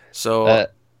it? So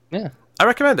yeah. I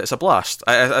recommend it. It's a blast.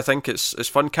 I think it's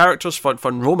fun characters,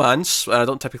 fun romance. I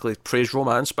don't typically praise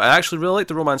romance, but I actually really like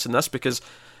the romance in this because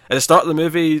at the start of the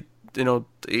movie, you know,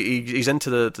 he's into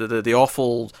the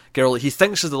awful girl he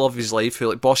thinks is the love of his life, who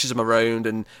like bosses him around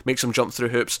and makes him jump through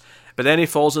hoops. But then he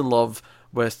falls in love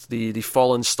with the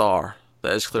fallen star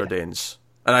that is Claire Danes,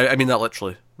 and I mean that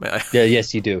literally. Yeah,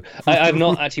 yes, you do. I've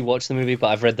not actually watched the movie, but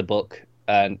I've read the book,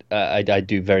 and I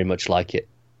do very much like it.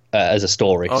 As a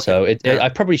story, okay. So I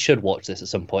probably should watch this at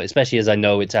some point, especially as I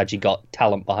know it's actually got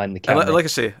talent behind the camera. And like I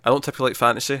say, I don't typically like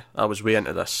fantasy. I was way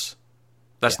into this.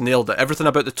 That's nailed it. Everything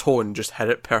about the tone just hit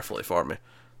it perfectly for me.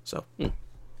 So,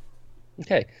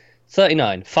 Okay,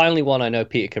 39. Finally, one I know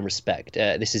Peter can respect.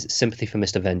 This is Sympathy for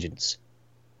Mr. Vengeance.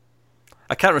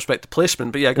 I can't respect the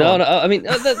placement, but yeah, go on. No. I mean,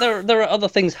 there are other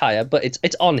things higher, but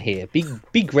it's on here.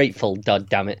 Be grateful,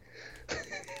 damn it.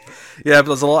 Yeah, but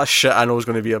there's a lot of shit I know is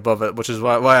going to be above it, which is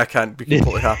why I can't be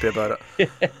completely happy about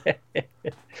it.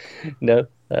 No,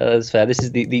 that's fair. This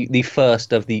is the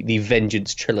first of the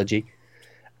Vengeance trilogy,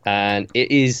 and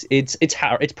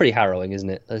it's pretty harrowing, isn't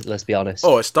it? Let's be honest.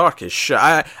 Oh, it's dark as shit.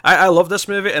 I love this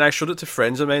movie, and I showed it to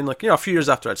friends of mine, like, you know, a few years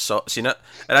after I'd seen it,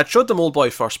 and I'd showed them Old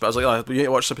Boy first, but I was like, oh, you need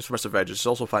to watch Sympathy for Mr. Vengeance. It's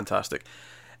also fantastic.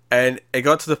 And it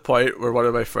got to the point where one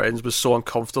of my friends was so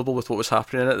uncomfortable with what was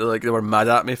happening in it that they were mad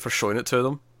at me for showing it to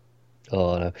them.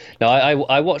 Oh no! No,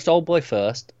 I watched Old Boy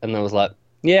first, and I was like,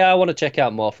 yeah, I want to check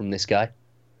out more from this guy.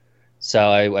 So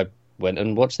I went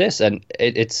and watched this, and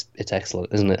it's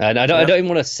excellent, isn't it? And I don't even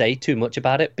want to say too much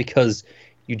about it because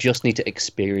you just need to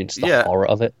experience the horror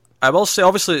of it. I will say,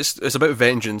 obviously, it's about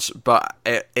vengeance, but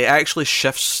it actually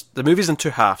shifts. The movie's in two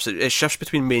halves. It shifts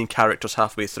between main characters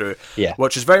halfway through,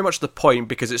 which is very much the point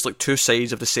because it's like two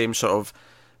sides of the same sort of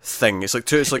thing. It's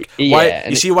like why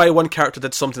you see why one character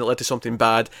did something that led to something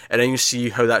bad, and then you see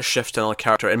how that shifts to another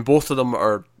character, and both of them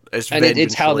are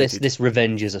it's how this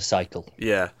revenge is a cycle.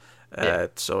 Yeah.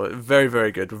 So very,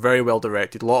 very good, very well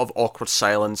directed. A lot of awkward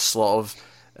silence, a lot of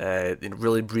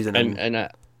really breathing in, and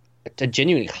a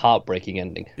genuinely heartbreaking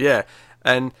ending. Yeah,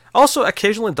 and also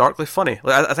occasionally darkly funny.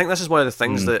 Like, I think this is one of the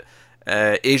things that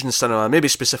Asian cinema, maybe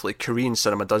specifically Korean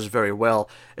cinema, does very well.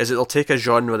 Is it'll take a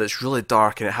genre that's really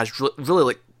dark and it has really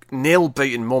like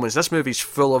nail-biting moments. This movie's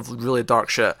full of really dark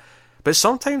shit, but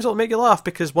sometimes it'll make you laugh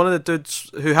because one of the dudes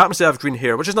who happens to have green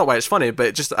hair, which is not why it's funny, but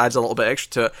it just adds a little bit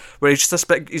extra to it, where he's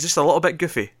just a little bit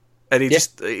goofy. And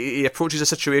he approaches a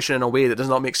situation in a way that does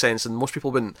not make sense, and most people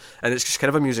wouldn't. And it's just kind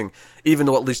of amusing, even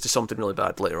though it leads to something really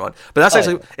bad later on. But that's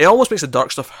it almost makes the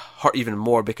dark stuff hurt even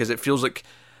more because it feels like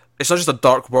it's not just a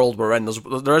dark world we're in.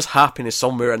 There is happiness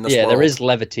somewhere in this world. Yeah, there is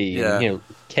levity, and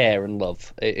care and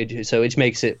love. So it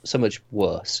makes it so much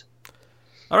worse.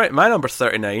 All right, my number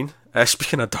 39.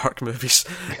 Speaking of dark movies,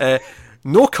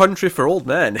 No Country for Old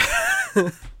Men.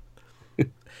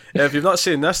 If you've not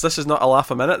seen this is not a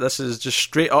laugh a minute. This is just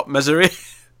straight up misery,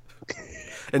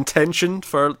 intention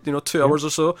for 2 hours or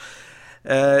so.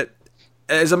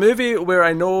 It's a movie where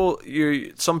I know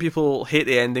some people hate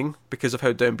the ending because of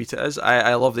how downbeat it is.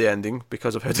 I love the ending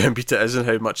because of how downbeat it is and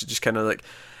how much it just kind of like.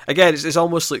 Again, it's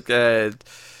almost like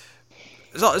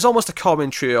it's almost a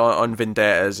commentary on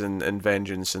vendettas and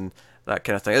vengeance and that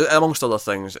kind of thing, amongst other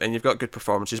things. And you've got good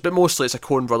performances, but mostly it's a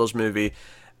Coen Brothers movie,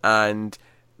 and.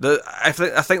 I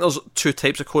think there's two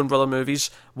types of Coen Brother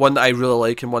movies. One that I really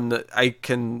like, and one that I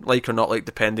can like or not like,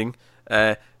 depending.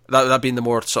 That being the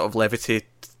more sort of levity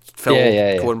film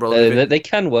Coen Brother movie. They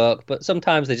can work, but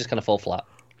sometimes they just kind of fall flat.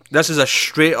 This is a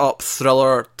straight up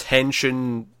thriller,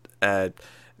 tension,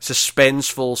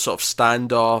 suspenseful sort of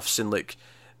standoffs, and like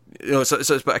it's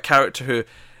about a character who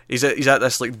he's at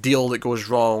this like deal that goes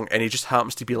wrong, and he just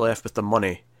happens to be left with the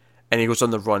money. And he goes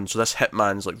on the run, so this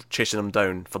hitman's like chasing him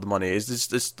down for the money. Is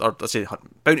this or let's say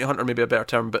bounty hunter, maybe a better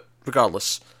term, but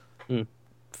regardless,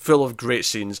 full of great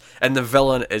scenes, and the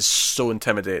villain is so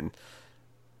intimidating.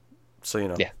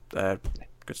 So good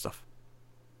stuff.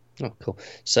 Oh, cool.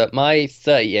 So my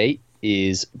 38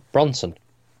 is Bronson.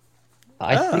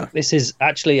 I think this is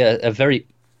actually a very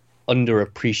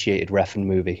underappreciated Refn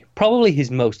movie. Probably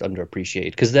his most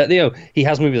underappreciated because he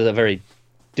has movies that are very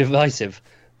divisive.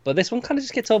 But this one kind of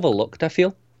just gets overlooked, I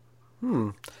feel.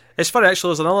 It's funny, actually.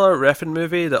 There's another Refn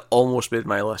movie that almost made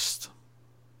my list.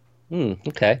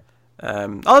 Okay.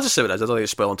 I'll just say what it is. I don't think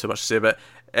it's spoiling too much to say, but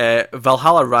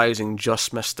Valhalla Rising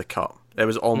just missed the cut. It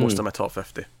was almost in my top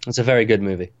 50. It's a very good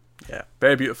movie. Yeah,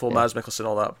 very beautiful, Mads Mikkelsen,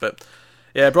 all that. But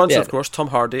yeah, Bronson, of course, Tom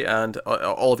Hardy, and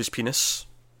all of his penis.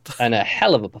 And a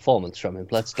hell of a performance from him.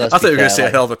 Let's I thought you were going to say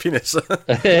a hell of a penis.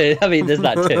 I mean, there's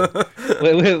that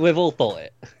too. We've all thought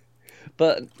it.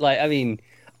 But,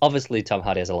 obviously Tom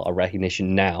Hardy has a lot of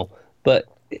recognition now, but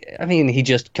I mean, he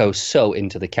just goes so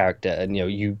into the character, and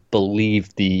you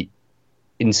believe the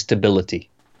instability.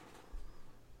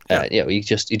 He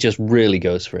just really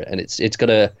goes for it, and it's got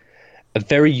a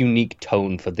very unique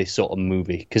tone for this sort of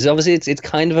movie, because obviously it's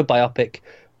kind of a biopic,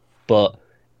 but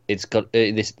it's got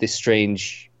this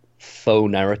strange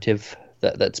faux narrative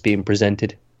that's being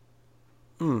presented.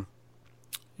 Yeah.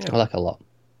 I like it a lot.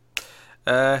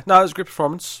 No, it was a great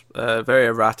performance. Very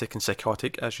erratic and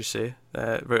psychotic, as you say.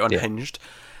 Very unhinged.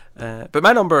 Yeah. But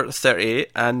my number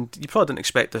 38, and you probably didn't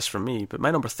expect this from me, but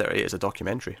my number 38 is a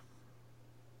documentary.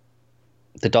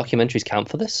 The documentaries count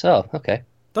for this? Oh, okay.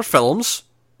 They're films.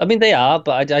 I mean, they are,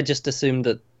 but I just assumed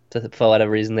that for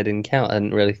whatever reason they didn't count. I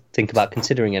didn't really think about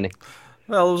considering any.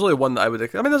 Well, there was only one that I would...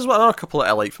 I mean, there's a couple that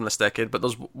I like from this decade, but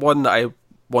there's one that I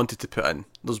wanted to put in.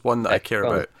 There's one that I care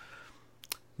about.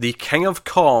 The King of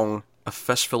Kong, A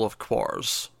Fistful of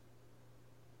Quarters.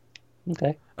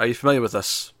 Okay. Are you familiar with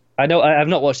this? I know. I've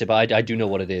not watched it, but I do know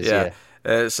what it is. Yeah.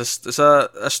 It's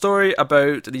a story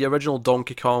about the original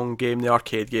Donkey Kong game, the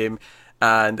arcade game,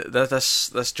 and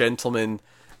this gentleman,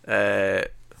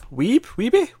 Weeber?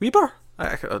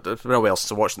 I don't know what else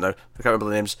to watch now. I can't remember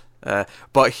the names.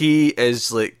 But he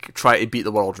is like trying to beat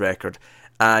the world record,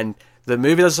 and the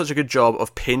movie does such a good job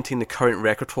of painting the current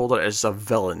record holder as a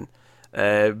villain.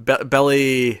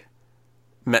 Billy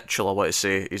Mitchell, I want to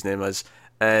say his name is.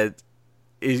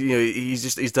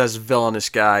 He's this villainous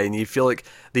guy, and you feel like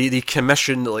the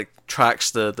commission that like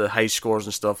tracks the high scores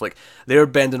and stuff, like they're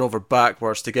bending over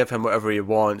backwards to give him whatever he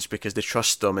wants because they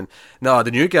trust him. And no,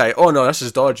 the new guy, oh no, this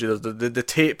is dodgy. The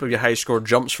tape of your high score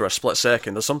jumps for a split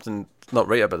second. There's something not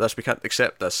right about this. We can't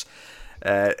accept this.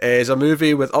 It is a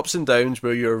movie with ups and downs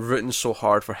where you're rooting so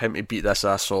hard for him to beat this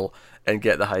asshole and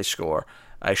get the high score.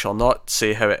 I shall not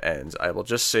say how it ends. I will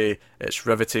just say it's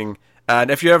riveting.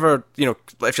 And if you ever,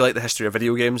 if you like the history of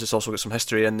video games, it's also got some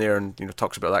history in there and,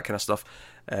 talks about that kind of stuff.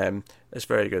 It's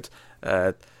very good.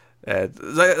 I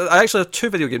actually have two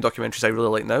video game documentaries I really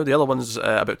like now. The other one's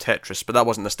about Tetris, but that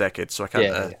wasn't this decade, so I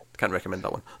can't recommend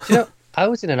that one. I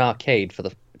was in an arcade for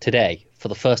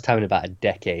the first time in about a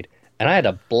decade, and I had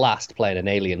a blast playing an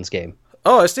Aliens game.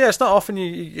 Oh, it's not often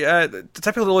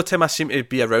typically the only time I seem to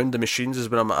be around the machines is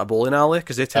when I'm at a bowling alley,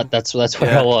 because they tend... That's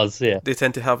where I was, yeah. They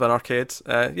tend to have an arcade.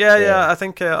 I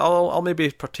think I'll maybe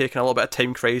partake in a little bit of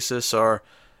Time Crisis, or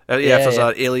if there's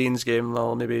an Aliens game,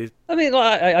 I'll maybe... I mean,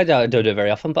 I don't do it very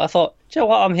often, but I thought, do you know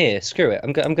what, I'm here, screw it,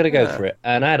 I'm going to go for it,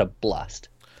 and I had a blast.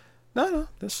 No,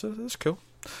 that's cool.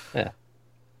 Yeah.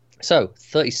 So,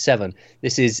 37,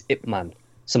 this is Ip Man,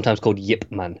 sometimes called Yip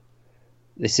Man.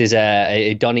 This is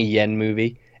a Donnie Yen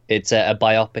movie. It's a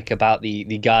biopic about the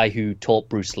guy who taught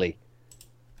Bruce Lee,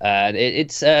 and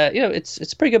it's a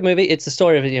pretty good movie. It's the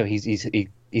story of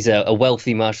he's a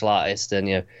wealthy martial artist,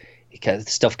 and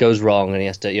stuff goes wrong, and he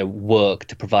has to work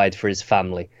to provide for his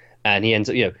family, and he ends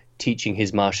up teaching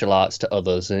his martial arts to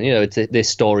others, and it's this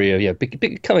story of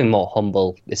becoming more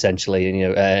humble essentially,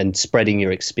 and spreading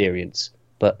your experience.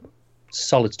 But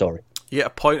solid story. Yeah, a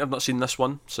point. I've not seen this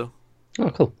one, so. Oh,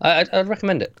 cool. I'd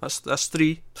recommend it. That's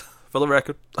 3 for the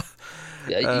record.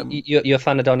 You're a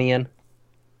fan of Donnie Yen?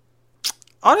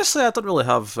 Honestly, I don't really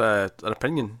have an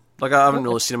opinion. Like, I haven't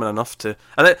really seen him in enough to...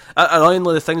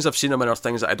 Annoyingly, the things I've seen him in are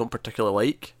things that I don't particularly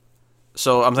like.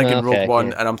 So I'm thinking Rogue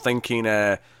One, and I'm thinking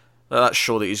that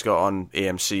show that he's got on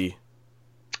AMC.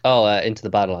 Oh, Into the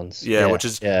Badlands. Yeah, which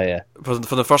is... Yeah. For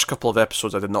the first couple of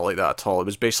episodes, I did not like that at all. It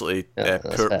was basically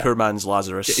poor man's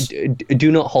Lazarus.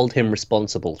 Do not hold him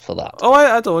responsible for that. Oh,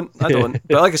 I don't. But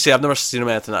like I say, I've never seen him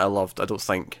in anything that I loved, I don't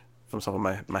think, from top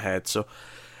of my head. So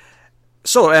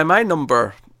my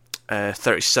number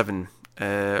 37,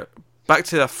 back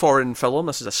to a foreign film.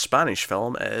 This is a Spanish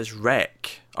film. It is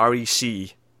REC,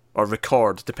 R-E-C, or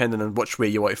Record, depending on which way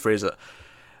you want to phrase it.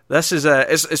 This is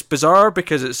it's bizarre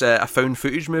because it's a found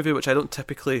footage movie, which I don't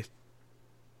typically.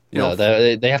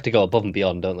 They have to go above and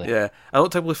beyond, don't they? Yeah, I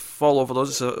don't typically fall over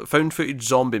those. It's a found footage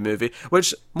zombie movie,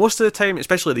 which most of the time,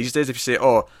 especially these days, if you say,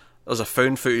 "Oh, there's a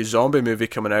found footage zombie movie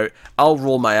coming out," I'll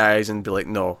roll my eyes and be like,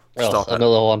 "No, stop it."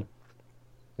 Another one.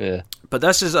 Yeah. But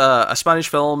this is a Spanish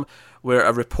film where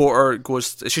a reporter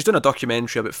goes... She's doing a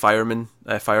documentary about firemen,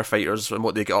 firefighters, and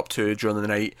what they get up to during the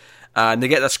night. And they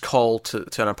get this call to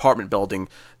an apartment building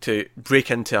to break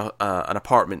into an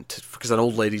apartment because an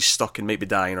old lady's stuck and might be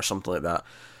dying or something like that.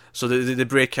 So they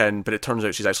break in, but it turns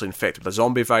out she's actually infected with a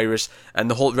zombie virus. And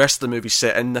the whole rest of the movie's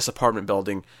set in this apartment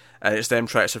building. And it's them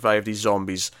trying to survive these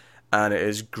zombies. And it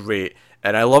is great.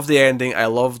 And I love the ending. I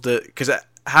love because it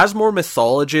has more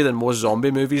mythology than most zombie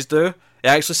movies do. it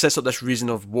actually sets up this reason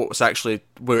of what's actually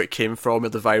where it came from, where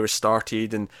the virus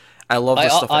started, and I love the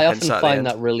stuff. I often find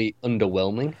that really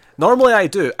underwhelming. Normally, I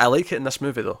do. I like it in this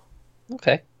movie, though.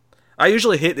 Okay. I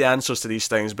usually hate the answers to these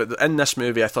things, but in this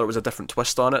movie, I thought it was a different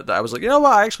twist on it. That I was like, you know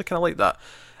what, I actually kind of like that,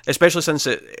 especially since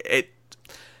it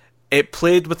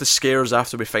played with the scares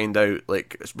after we find out,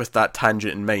 like with that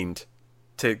tangent in mind,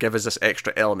 to give us this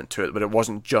extra element to it, but it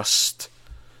wasn't just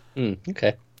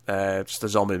okay. Just a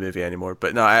zombie movie anymore.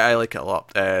 But no, I like it a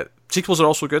lot. Sequels are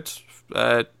also good,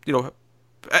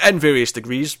 in various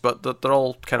degrees, but they're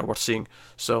all kind of worth seeing.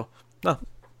 So, no,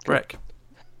 Rick.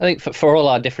 I think for all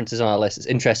our differences on our list, it's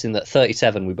interesting that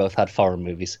 37 we both had foreign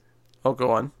movies. Oh,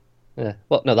 go on. Yeah.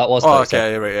 Well, no, that was. Oh,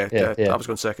 okay, right, yeah. I was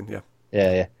going second.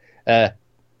 Yeah. Yeah.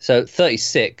 So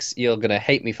 36, you're gonna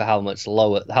hate me for how much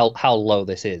lower, how low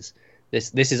this is.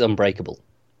 This is Unbreakable.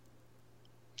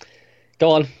 Go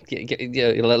on,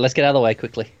 let's get out of the way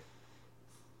quickly.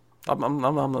 I'm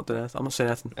not doing it. I'm not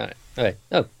saying anything. All right.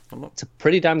 Oh, it's a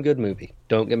pretty damn good movie.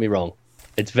 Don't get me wrong.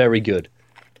 It's very good.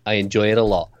 I enjoy it a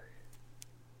lot.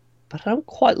 But I don't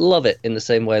quite love it in the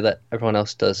same way that everyone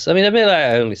else does. I mean,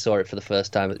 I only saw it for the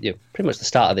first time at pretty much the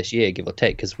start of this year, give or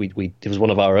take, because it was one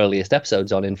of our earliest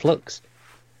episodes on Influx.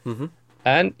 Mm-hmm.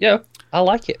 And I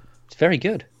like it. It's very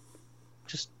good.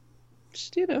 Just it's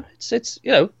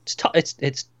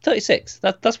 36.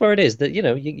 That's where it is. That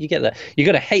you get that. You're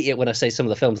gonna hate it when I say some of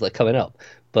the films that are coming up,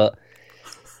 but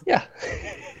yeah,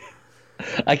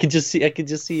 I can just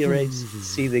see your age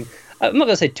seething. I'm not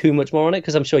gonna say too much more on it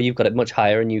because I'm sure you've got it much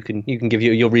higher, and you can give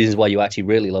your reasons why you actually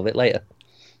really love it later.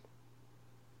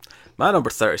 My number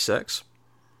 36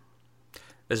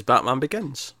 is Batman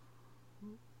Begins.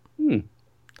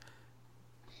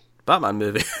 Batman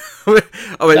movie. What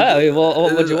do you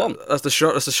want? That's the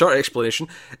short explanation.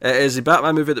 It is a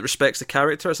Batman movie that respects the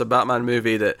character. It's a Batman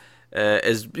movie that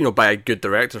is by a good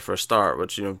director for a start,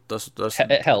 which that's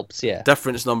it helps. Yeah,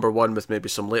 difference number one with maybe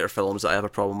some later films that I have a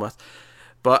problem with.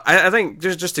 But I think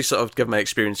just to sort of give my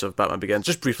experience of Batman Begins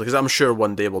just briefly, because I'm sure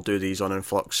one day we'll do these on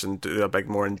Influx and do a big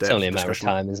more in depth. It's only a matter of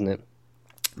time, isn't it?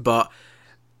 But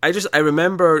I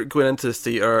remember going into the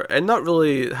theatre and not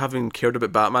really having cared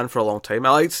about Batman for a long time.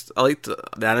 I liked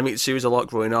the animated series a lot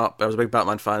growing up. I was a big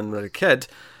Batman fan when I was a kid.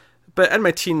 But in my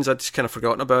teens, I'd just kind of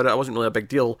forgotten about it. It wasn't really a big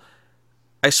deal.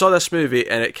 I saw this movie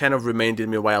and it kind of reminded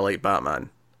me why I like Batman.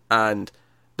 And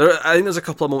I think there's a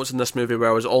couple of moments in this movie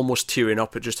where I was almost tearing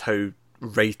up at just how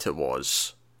right it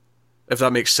was. If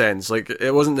that makes sense. Like,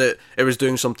 it wasn't that it was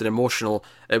doing something emotional.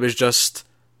 It was just...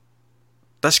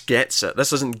 This gets it.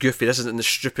 This isn't goofy. This isn't the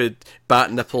stupid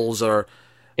bat nipples or...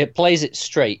 It plays it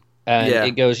straight. And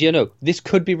it goes, this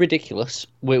could be ridiculous.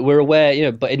 We're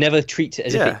aware, but it never treats it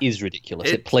as if it is ridiculous.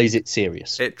 It plays it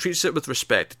serious. It treats it with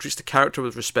respect. It treats the character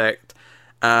with respect.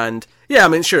 And, yeah, I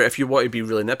mean, sure, if you want to be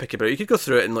really nitpicky about it, you could go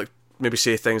through it and, like, maybe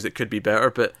say things that could be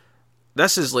better, but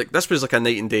this was like a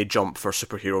night and day jump for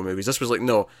superhero movies. This was like,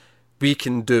 no, we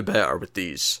can do better with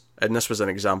these. And this was an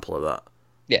example of that.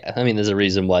 Yeah, I mean, there's a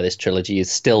reason why this trilogy is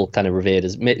still kind of revered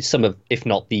as some of, if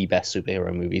not the best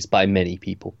superhero movies by many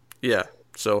people. Yeah,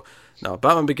 so, now,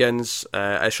 Batman Begins,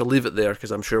 I shall leave it there, because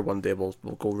I'm sure one day we'll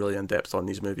go really in-depth on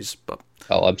these movies. But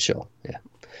oh, I'm sure, yeah.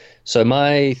 So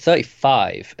my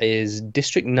 35 is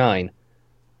District 9.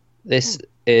 This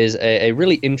is a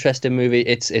really interesting movie.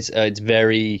 It's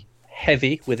very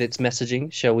heavy with its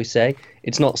messaging, shall we say.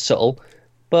 It's not subtle,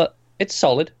 but it's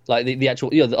solid. Like, the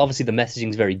actual, obviously the messaging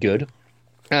is very good.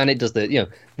 And it does the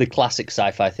classic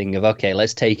sci-fi thing of, okay,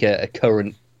 let's take a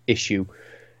current issue,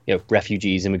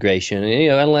 refugees, immigration,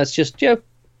 and let's just,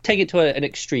 take it to an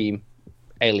extreme,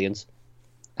 aliens,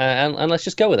 and let's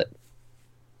just go with it.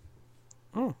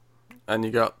 Oh. And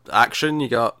you got action, you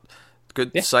got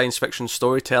good science fiction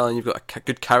storytelling, you've got a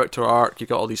good character arc, you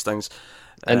got all these things.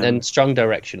 And strong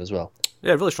direction as well.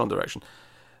 Yeah, really strong direction.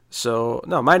 So,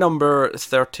 no, my number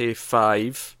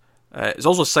 35... it's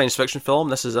also a science fiction film.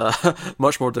 This is a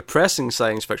much more depressing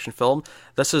science fiction film.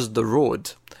 This is The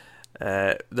Road.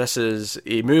 This is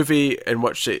a movie in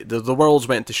which the world's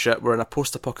went to shit. We're in a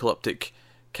post-apocalyptic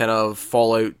kind of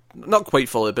fallout, not quite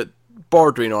fallout, but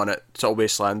bordering on it, sort of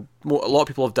wasteland. A lot of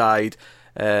people have died,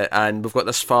 and we've got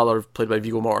this father, played by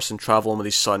Viggo Mortensen, travelling with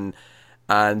his son,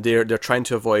 and they're trying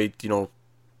to avoid,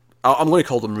 I'm going to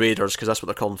call them raiders, because that's what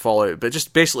they're calling Fallout, but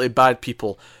just basically bad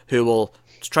people who will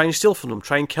try and steal from them,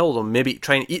 try and kill them, maybe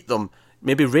try and eat them,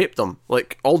 maybe rape them,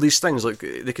 like all these things. Like,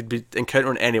 they could be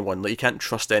encountering anyone. Like, you can't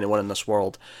trust anyone in this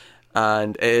world,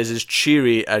 and it is as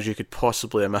cheery as you could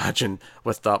possibly imagine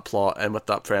with that plot and with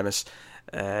that premise.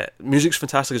 Music's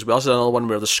fantastic as well. This is another one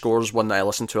where the score's one that I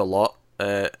listen to a lot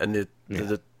in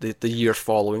the year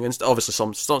following, and obviously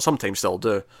sometimes still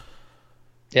do.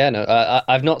 Yeah, no,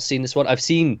 I've not seen this one. I've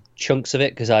seen chunks of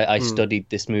it because I studied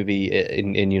this movie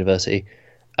in university.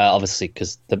 Obviously,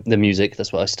 because the music,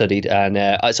 that's what I studied. And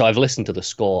so I've listened to the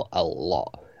score a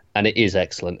lot, and it is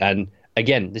excellent. And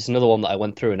again, this is another one that I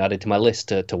went through and added to my list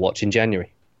to watch in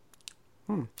January.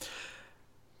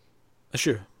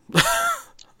 Sure.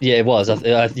 Yeah, it was.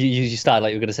 You started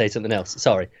like you were going to say something else.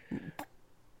 Sorry.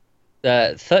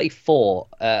 34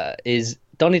 is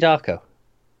Donnie Darko.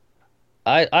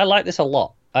 I like this a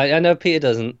lot. I know Peter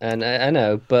doesn't, and I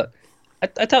know, but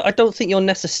I don't think you're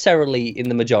necessarily in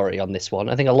the majority on this one.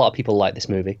 I think a lot of people like this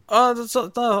movie. No, a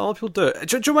lot of people do.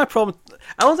 Do you know my problem?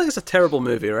 I don't think it's a terrible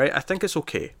movie, right? I think it's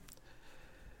okay.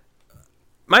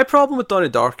 My problem with Donnie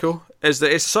Darko is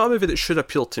that it's the sort of movie that should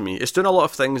appeal to me. It's doing a lot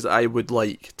of things that I would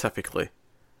like, typically.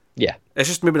 Yeah. It's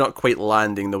just maybe not quite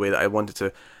landing the way that I wanted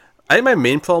to. I think my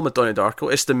main problem with Donnie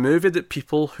Darko is the movie that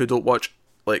people who don't watch,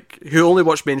 like, who only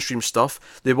watch mainstream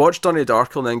stuff, they watch Donnie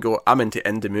Darko and then go, I'm into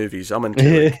indie movies. I'm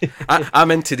into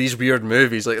I'm into these weird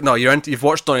movies. Like, no, you've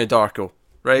watched Donnie Darko,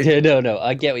 right? Yeah, no,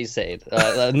 I get what you're saying,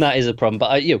 and that is a problem.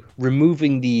 But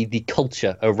removing the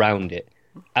culture around it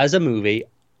as a movie,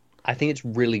 I think it's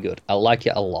really good. I like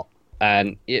it a lot,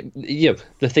 and the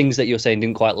things that you're saying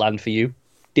didn't quite land for you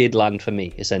did land for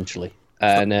me essentially.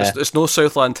 And it's no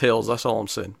Southland Tales. That's all I'm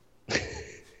saying.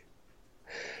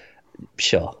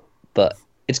 Sure, but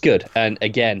it's good, and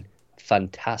again,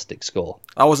 fantastic score.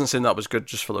 I wasn't saying that was good,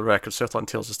 just for the record. Southland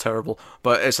Tales is terrible,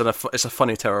 but it's a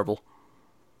funny terrible.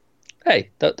 Hey,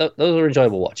 those are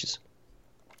enjoyable watches.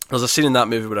 There's a scene in that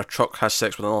movie where a truck has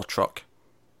sex with another truck.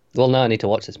 Well, now I need to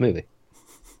watch this movie.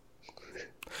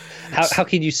 How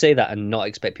can you say that and not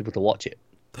expect people to watch it?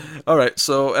 All right,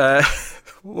 so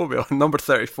what are we on? Number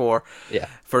 34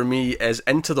 for me is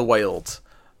Into the Wild,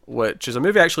 which is a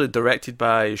movie actually directed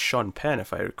by Sean Penn,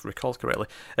 if I recall correctly.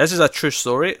 This is a true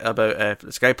story about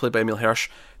this guy played by Emile Hirsch,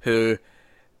 who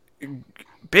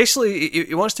basically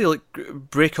he wants to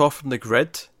break off from the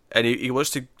grid, and he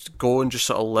wants to go and just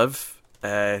sort of live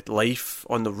life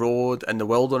on the road, in the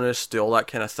wilderness, do all that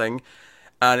kind of thing.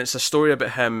 And it's a story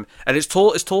about him, and it's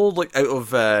told like out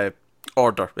of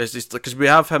order. It's because we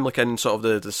have him like in sort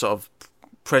of the sort of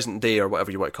present day or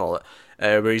whatever you want to call it,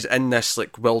 where he's in this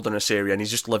like wilderness area and he's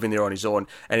just living there on his own,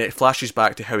 and it flashes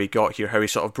back to how he got here, how he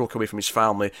sort of broke away from his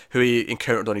family, who he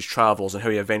encountered on his travels, and how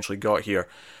he eventually got here.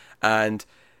 And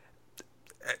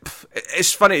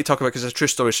it's funny to talk about because it's a true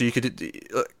story. So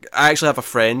I actually have a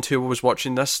friend who was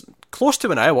watching this close to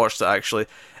when I watched it actually,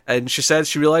 and she said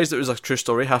she realised it was a true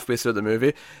story halfway through the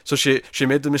movie. So she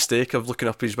made the mistake of looking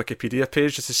up his Wikipedia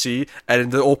page just to see,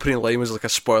 and the opening line was like a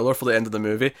spoiler for the end of the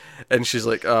movie, and she's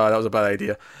like, "Oh, that was a bad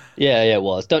idea." Yeah, it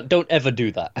was. Don't ever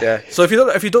do that. Yeah. So if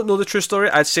you don't know the true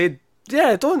story, I'd say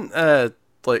don't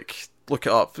look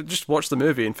it up. Just watch the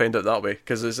movie and find out that way,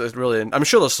 because it's really. I'm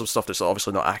sure there's some stuff that's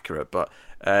obviously not accurate, but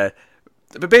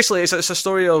basically it's a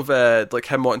story of like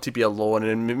him wanting to be alone,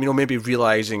 and maybe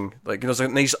realizing there's a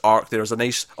nice arc there. There's a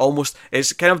nice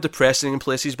it's kind of depressing in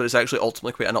places, but it's actually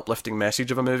ultimately quite an uplifting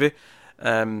message of a movie.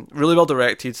 Really well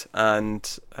directed, and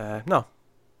it's a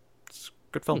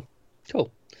good film.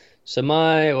 Cool. So what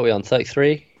are we on,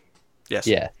 33? Yes.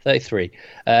 Yeah, 33.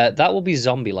 That will be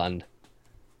Zombieland.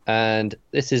 And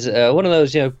this is one of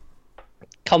those,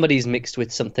 comedies mixed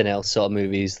with something else sort of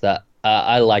movies that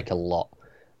I like a lot.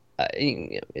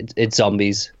 It's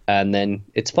zombies, and then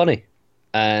it's funny,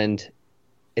 and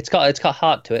it's got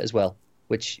heart to it as well,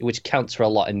 which counts for a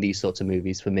lot in these sorts of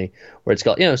movies for me, where it's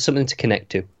got something to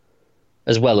connect to,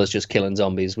 as well as just killing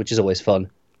zombies, which is always fun,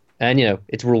 and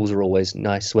its rules are always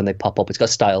nice when they pop up. It's got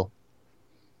style.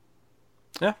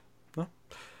 Yeah, no,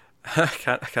 I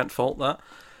can't fault that.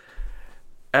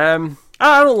 I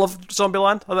don't love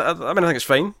Zombieland. I think it's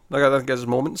fine. I think there's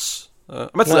moments. I've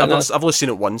only seen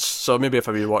it once, so maybe if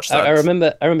I rewatch that. I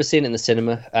remember seeing it in the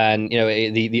cinema, and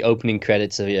the opening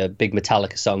credits of a big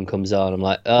Metallica song comes on. I'm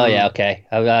like, oh yeah, okay,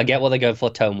 I get what they're going for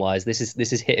tone wise. This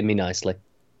is hitting me nicely.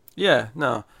 Yeah,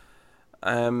 no,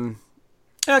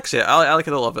 actually, I like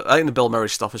it. I love it. I think the Bill Murray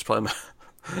stuff is probably my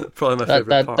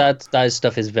favorite part. That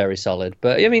stuff is very solid.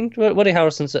 But I mean, Woody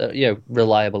Harrelson's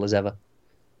reliable as ever.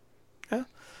 Yeah.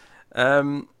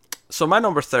 So my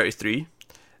number 33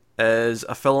 is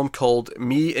a film called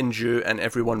Me and You and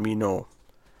Everyone We Know.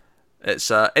 It's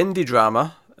an indie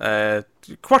drama,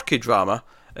 quirky drama,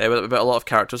 with a lot of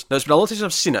characters. Now, it's been a long time since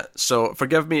I've seen it, so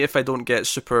forgive me if I don't get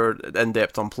super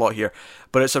in-depth on plot here,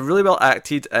 but it's a really well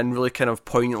acted and really kind of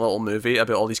poignant little movie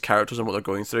about all these characters and what they're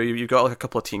going through. You've got like a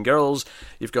couple of teen girls,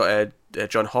 you've got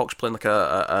John Hawkes playing like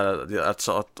a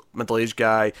sort of middle-aged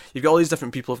guy. You've got all these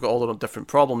different people who've got all their own different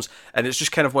problems, and it's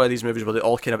just kind of one of these movies where they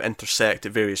all kind of intersect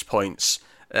at various points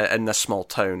in this small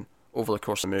town over the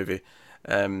course of the movie.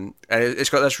 And it's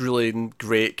got this really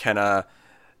great kind of,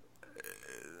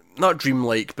 not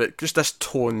dreamlike, but just this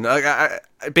tone.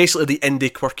 Basically, the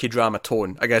indie quirky drama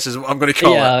tone, I guess, is what I'm going to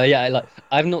call it. Yeah. Like,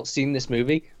 I've not seen this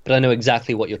movie, but I know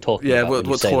exactly what you're talking about. Yeah,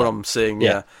 what tone I'm saying.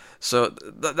 Yeah. So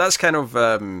that's kind of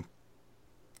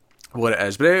what it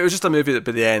is. But it was just a movie that,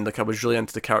 by the end, like, I was really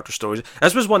into the character stories.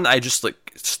 This was one that I just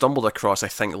like stumbled across, I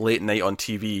think, late night on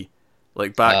TV,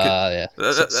 like back.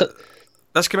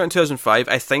 This came out in 2005.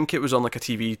 I think it was on like a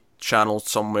TV channel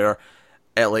somewhere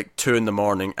at like 2 a.m,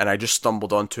 and I just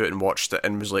stumbled onto it and watched it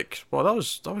and was like, "Well, that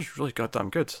was really goddamn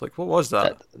good." Like, what was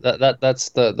that? That's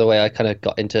the way I kind of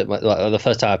got into it. The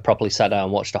first time I properly sat down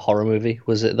and watched a horror movie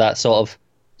was it that sort of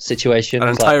situation. An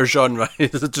entire genre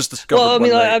just discovered.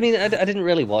 Well, I didn't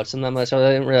really watch them that much.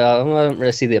 I didn't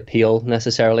really see the appeal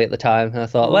necessarily at the time. And I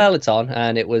thought, well, it's on,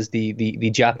 and it was the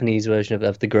Japanese version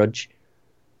of The Grudge.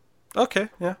 Okay,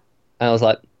 yeah. And I was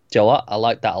like, Joe, what? I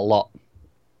like that a lot.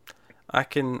 I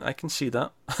can see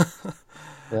that.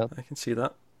 Yeah, I can see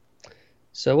that.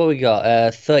 So what we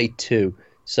got? 32.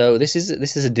 So this is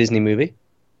a Disney movie.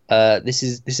 This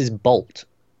is Bolt.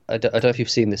 I don't know if you've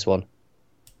seen this one.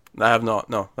 I have not.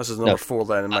 No, this is number 4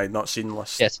 then in my not seen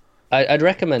list. Yes, I'd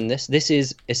recommend this. This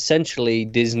is essentially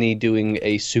Disney doing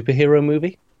a superhero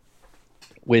movie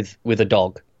with a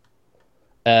dog.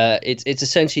 It's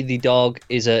essentially the dog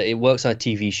it works on a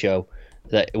TV show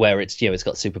where it's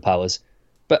got superpowers,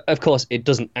 but of course it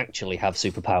doesn't actually have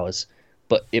superpowers,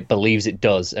 but it believes it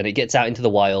does, and it gets out into the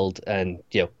wild and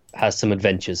has some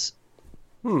adventures.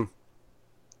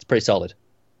 It's pretty solid.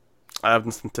 I have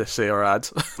nothing to say or add.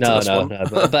 No.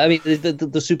 But I mean, the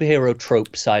superhero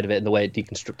trope side of it and the way it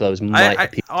deconstructs those might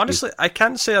appeal. Honestly, I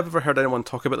can't say I've ever heard anyone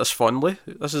talk about this fondly.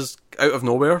 This is out of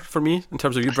nowhere for me in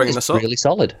terms of you bringing this up. It's really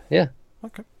solid, yeah.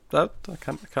 Okay, I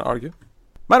can't argue.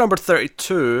 My number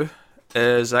 32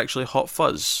 is actually Hot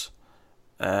Fuzz,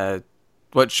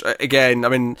 which again, I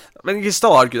mean, you can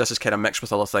still argue this is kind of mixed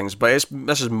with other things, but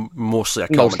this is mostly a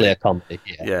comedy. Mostly a comedy,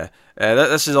 yeah.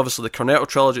 This is obviously the Cornetto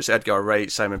trilogy. It's Edgar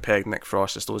Wright, Simon Pegg, Nick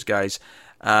Frost. It's those guys,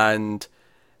 and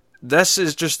this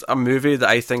is just a movie that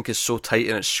I think is so tight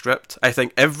in its script. I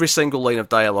think every single line of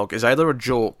dialogue is either a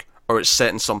joke or it's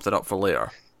setting something up for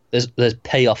later. There's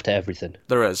payoff to everything.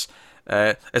 There is.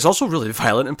 It's also really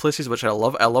violent in places, which I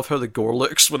love. I love how the gore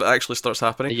looks when it actually starts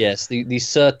happening. Yes, the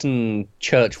certain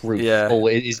church roof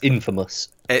is infamous.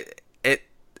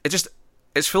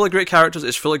 It's full of great characters,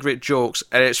 it's full of great jokes,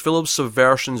 and it's full of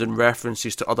subversions and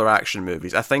references to other action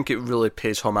movies. I think it really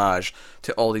pays homage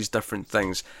to all these different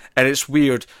things. And it's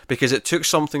weird, because it took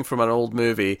something from an old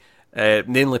movie,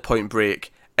 namely Point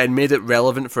Break, and made it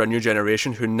relevant for a new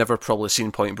generation who never probably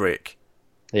seen Point Break.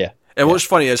 Yeah. And what's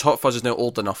funny is Hot Fuzz is now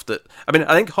old enough that... I mean,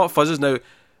 I think Hot Fuzz is now...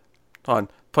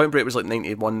 Point Break was like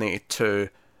 91, 92,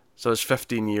 so it's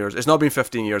 15 years. It's not been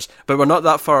 15 years, but we're not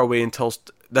that far away until...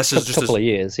 This is just a couple of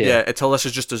years, yeah. Until this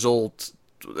is just as old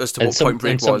as to what Point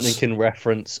Break was. And something can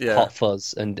reference Hot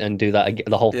Fuzz and do that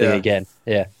the whole thing again.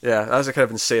 Yeah. Yeah, that's kind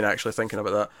of insane, actually, thinking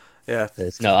about that. Yeah.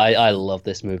 No, I love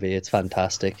this movie. It's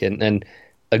fantastic. And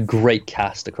a great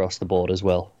cast across the board as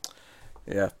well.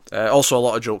 Yeah. Also, a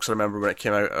lot of jokes I remember when it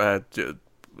came out.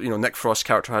 Nick Frost's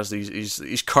character has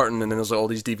these curtain, and then there's like all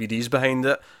these DVDs behind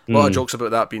it. A lot of jokes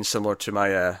about that being similar to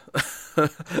my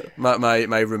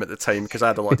my room at the time, because I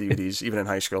had a lot of DVDs even in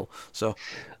high school. So,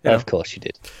 of course you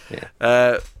did. Yeah.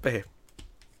 But hey.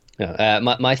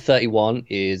 My 31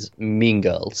 is Mean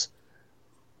Girls,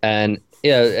 and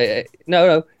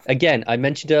no. Again, I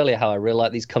mentioned earlier how I really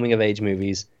like these coming of age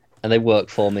movies, and they work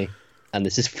for me. And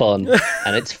this is fun,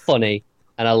 and it's funny,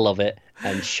 and I love it.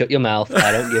 And shut your mouth!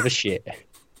 I don't give a shit.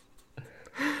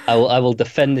 I will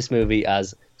defend this movie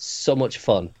as so much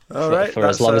fun for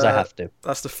as long as I have to.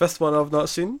 That's the 5th one I've not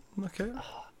seen. Okay.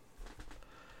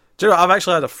 Do you know, I've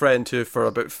actually had a friend who, for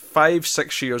about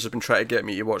 5-6 years, has been trying to get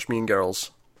me to watch Mean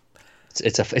Girls.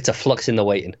 It's a flux in the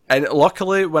waiting. And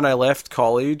luckily, when I left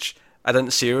college, I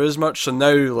didn't see her as much. So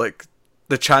now, like,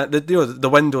 the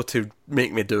window to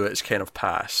make me do it is kind of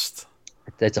past.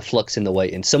 There's a flux in the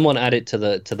waiting. Someone add it to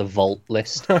the vault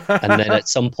list, and then at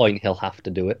some point he'll have to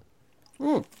do it.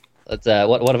 One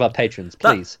of our patrons,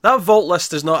 please. That vault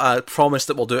list is not a promise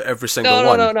that we'll do it every single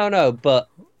one. No. But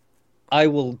I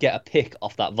will get a pick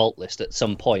off that vault list at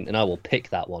some point, and I will pick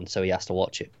that one, so he has to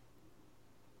watch it.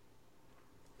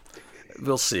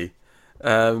 We'll see.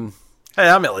 Hey,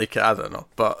 I might like it. I don't know,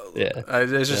 but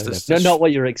it's just not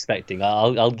what you're expecting.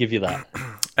 I'll give you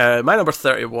that. My number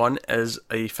 31 is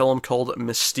a film called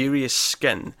Mysterious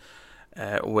Skin,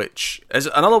 which is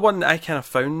another one that I kind of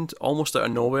found almost out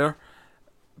of nowhere.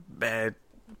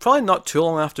 probably not too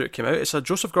long after it came out. It's a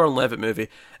Joseph Gordon-Levitt movie.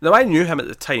 Now, I knew him at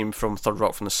the time from Third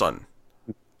Rock from the Sun,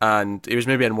 and he was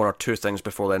maybe in one or two things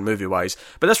before then, movie-wise.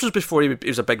 But this was before he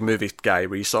was a big movie guy,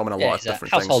 where you saw him in a lot of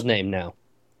different things. Household name now.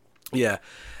 Yeah.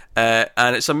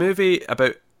 And it's a movie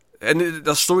about... And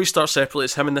the story starts separately.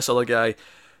 It's him and this other guy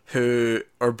who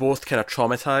are both kind of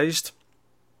traumatized.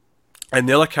 And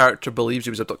the other character believes he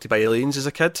was abducted by aliens as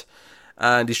a kid.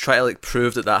 And he's trying to like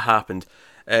prove that happened.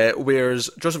 Whereas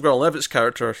Joseph Gordon-Levitt's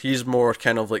character, he's more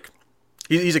kind of like...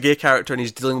 He's a gay character and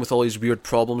he's dealing with all these weird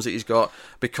problems that he's got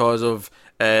because of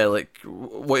like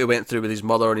what he went through with his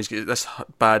mother, and he's got this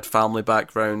bad family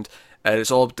background. And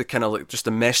it's all the kind of like just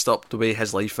the messed up the way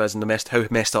his life is, and how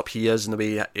messed up he is, and the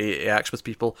way he acts with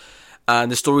people. And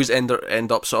the stories end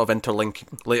up sort of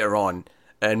interlinking later on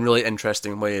in really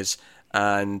interesting ways.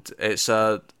 And it's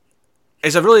a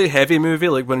really heavy movie.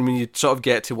 Like when you sort of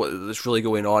get to what's really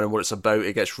going on and what it's about,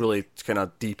 it gets really kind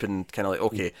of deep and kind of like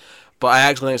okay. But I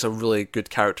actually think it's a really good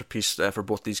character piece for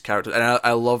both these characters, and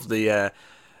I love the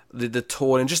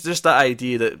tone and just that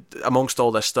idea that amongst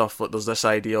all this stuff, like there's this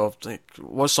idea of like,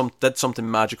 did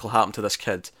something magical happen to this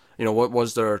kid? You know, what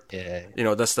was there? Yeah. You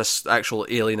know, this actual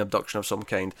alien abduction of some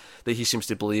kind that he seems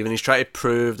to believe, and he's trying to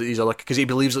prove that these other, because he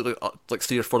believes that like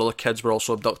 3 or 4 other kids were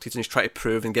also abducted, and he's trying to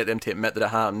prove and get them to admit that it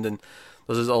happened. And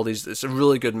there's all these. It's a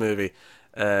really good movie.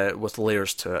 With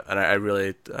layers to it, and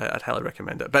I'd highly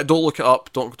recommend it. But don't look it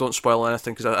up. Don't spoil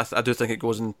anything, because I do think it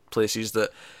goes in places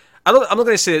that I'm not going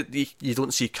to say that you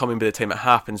don't see coming by the time it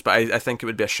happens, but I think it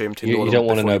would be a shame to know. You don't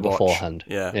want to know watch. beforehand.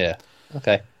 Yeah.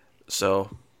 Okay. So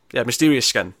yeah, Mysterious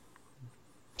Skin.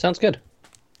 Sounds good.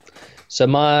 So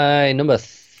my number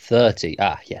 30.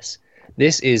 Yes,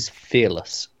 this is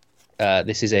Fearless.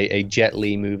 This is a Jet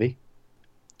Li movie.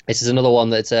 This is another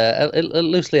one that's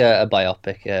loosely a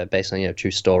biopic based on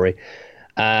true story,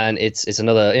 and it's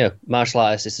another martial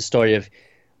artist. It's a story of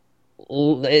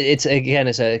it's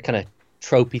a kind of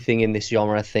tropey thing in this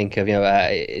genre. I think of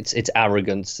it's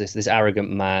arrogance. This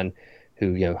arrogant man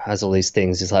who has all these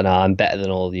things. He's like, no, I'm better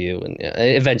than all of you, and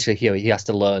eventually he has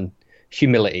to learn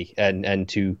humility and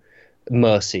to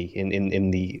mercy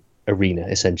in the arena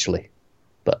essentially.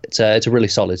 But it's a really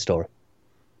solid story.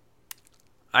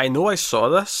 I know I saw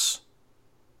this,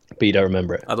 but you don't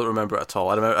remember it. I don't remember it at all.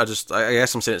 I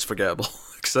guess I'm saying it's forgettable.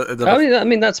 I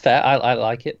mean that's fair. I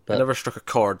like it, but I never struck a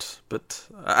chord. But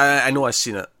I know I've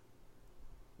seen it.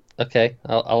 Okay,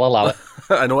 I'll allow it.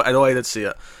 I know I did see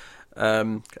it.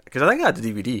 Because I think I had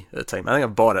the DVD at the time. I think I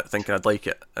bought it thinking I'd like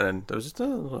it, and there was just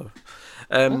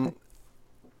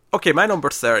okay, my number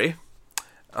 30.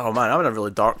 Oh man, I'm in a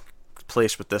really dark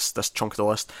place with this chunk of the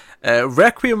list.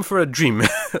 Requiem for a Dream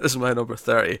is my number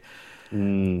 30.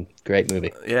 Great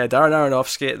movie. Yeah, Darren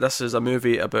Aronofsky. This is a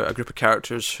movie about a group of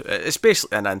characters. It's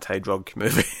basically an anti-drug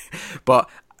movie, but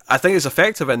I think it's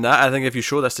effective in that. I think if you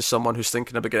show this to someone who's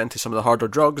thinking about getting into some of the harder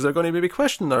drugs, they're going to maybe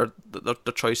question their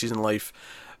choices in life,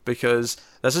 because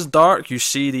this is dark. You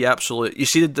see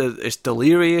it's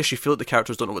delirious. You feel like the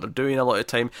characters don't know what they're doing a lot of the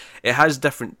time. It has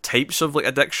different types of like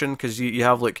addiction, because you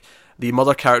have like the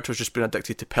mother character's just been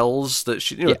addicted to pills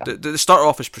that they start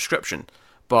off as prescription,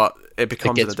 but it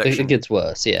becomes an addiction. It gets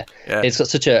worse, yeah. It's got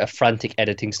such a frantic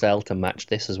editing style to match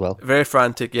this as well. Very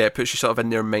frantic, yeah. It puts you sort of in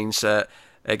their mindset.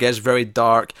 It gets very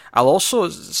dark. I'll also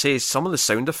say some of the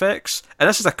sound effects, and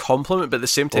this is a compliment, but at the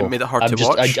same time, it made it hard to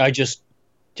watch. I just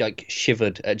like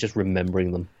shivered at just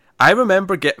remembering them. I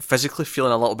remember physically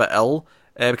feeling a little bit ill.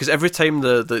 Because every time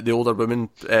the older woman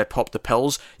popped the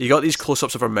pills, you got these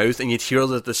close-ups of her mouth, and you'd hear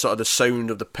the sort of the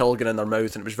sound of the pill getting in her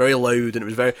mouth, and it was very loud, and it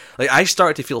was very like I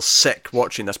started to feel sick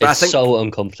watching this. But I think so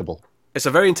uncomfortable. It's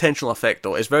a very intentional effect,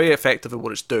 though. It's very effective at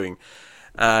what it's doing.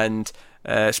 And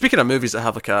speaking of movies that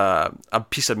have like a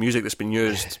piece of music that's been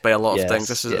used by a lot of things,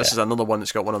 this is another one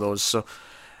that's got one of those. So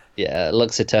yeah,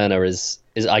 Lux Eterna is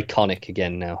iconic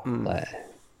again now, but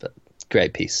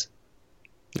great piece.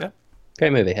 Yeah.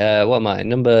 Great movie. What am I?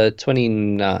 Number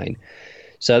 29.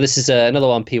 So this is another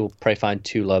one people probably find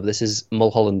too low. But this is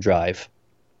Mulholland Drive.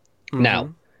 Mm-hmm.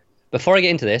 Now, before I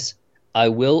get into this, I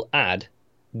will add,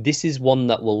 this is one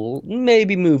that will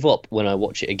maybe move up when I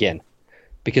watch it again.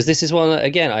 Because this is one that,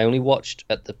 again, I only watched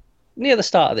near the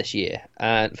start of this year,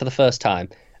 and for the first time,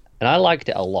 and I liked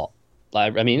it a lot.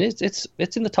 Like, I mean, it's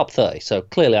in the top 30, so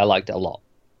clearly I liked it a lot.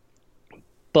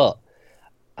 But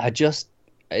it's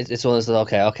one of those,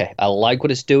 okay, I like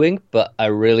what it's doing, but I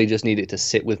really just need it to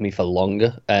sit with me for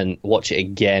longer and watch it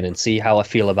again and see how I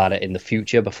feel about it in the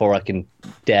future before I can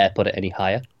dare put it any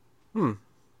higher. Well,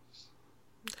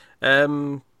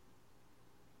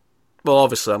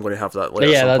 obviously, I'm going to have that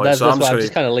later. Yeah, that's why I'm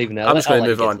just kind of leaving it. I'm just going to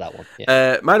move on. That one.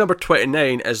 Yeah. My number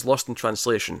 29 is Lost in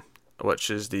Translation, which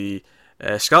is the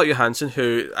Scarlett Johansson,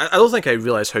 who I don't think I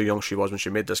realised how young she was when she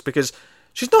made this, because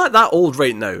she's not that old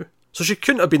right now, so she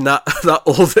couldn't have been that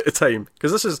old at the time,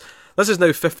 because this is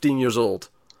now 15 years old.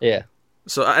 Yeah.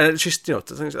 So, and she's, I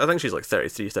think she's like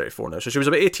 33, 34 now, so she was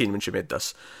about 18 when she made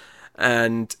this,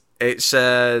 and it's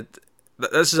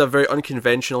this is a very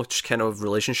unconventional just kind of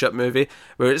relationship movie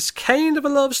where it's kind of a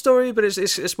love story, but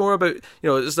it's more about,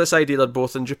 it's this idea they're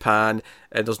both in Japan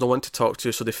and there's no one to talk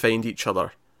to, so they find each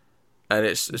other. And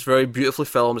it's very beautifully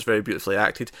filmed, it's very beautifully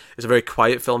acted. It's a very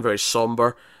quiet film, very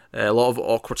somber, a lot of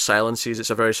awkward silences.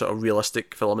 It's a very sort of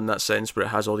realistic film in that sense, where it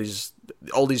has all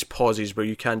these pauses where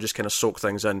you can just kind of soak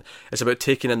things in. It's about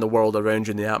taking in the world around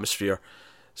you and the atmosphere.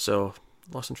 So,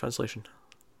 lost in translation.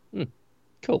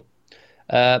 Cool.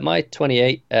 My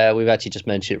 28, we've actually just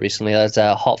mentioned it recently, that's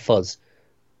Hot Fuzz.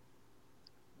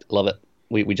 Love it.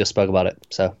 We just spoke about it,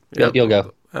 so you'll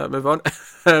go. Move on.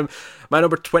 My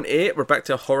number 28, we're back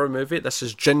to a horror movie. This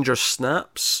is Ginger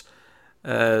Snaps.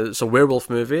 It's a werewolf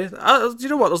movie. You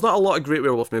know what? There's not a lot of great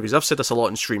werewolf movies. I've said this a lot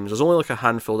in streams. There's only like a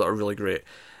handful that are really great.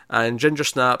 And Ginger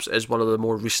Snaps is one of the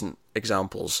more recent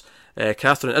examples.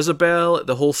 Catherine Isabel,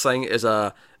 the whole thing is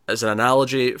an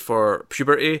analogy for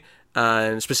puberty,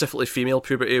 and specifically female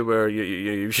puberty, where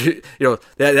you know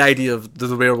the idea of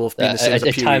the werewolf being the same as a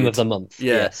period. Time of the month.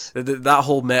 Yeah, yes. That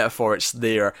whole metaphor, it's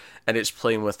there, and it's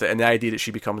playing with it, and the idea that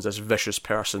she becomes this vicious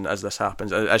person as this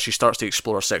happens, as she starts to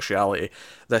explore her sexuality,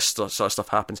 this sort of stuff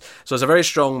happens. So it's a very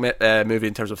strong movie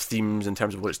in terms of themes, in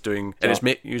terms of what it's doing, and it's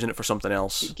using it for something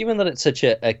else. Given that it's such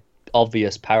a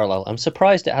obvious parallel, I'm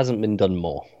surprised it hasn't been done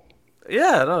more.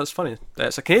 Yeah, no, it's funny.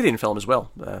 It's a Canadian film as well,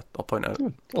 I'll point out.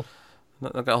 Cool.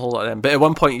 Not got a whole lot of them. But at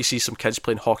one point you see some kids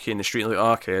playing hockey in the street and you're like,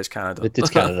 oh, okay, it's Canada. It's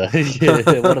Canada.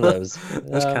 Yeah, one of those.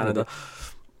 It's Canada.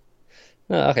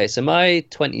 Okay, so my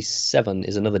 27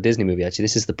 is another Disney movie, actually.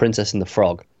 This is The Princess and the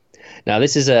Frog. Now,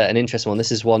 this is an interesting one.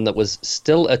 This is one that was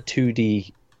still a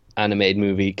 2D animated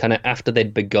movie, kind of after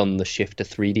they'd begun the shift to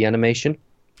 3D animation.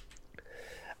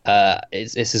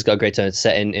 This has got a great tone. It's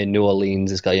set in New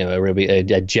Orleans. It's got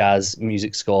a jazz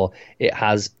music score. It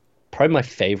has probably my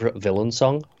favorite villain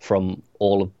song from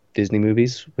all of Disney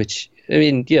movies, which, I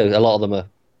mean, a lot of them are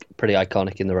pretty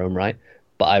iconic in their own right,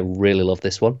 but I really love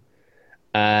this one.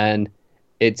 And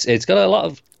it's got a lot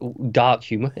of dark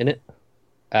humor in it,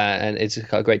 and it's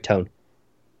got a great tone.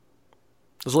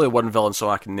 There's only one villain song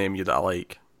I can name you that I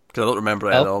like, because I don't remember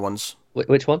any of the other ones.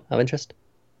 Which one? Have interest?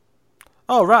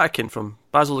 Oh, Ratakin from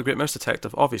Basil the Great Mouse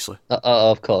Detective, obviously.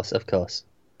 Of course. Because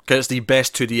it's the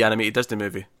best 2D animated Disney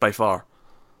movie, by far.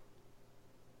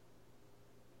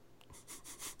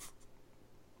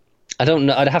 I don't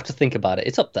know. I'd have to think about it.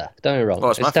 It's up there. Don't get me wrong.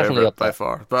 Oh, it's my definitely up there by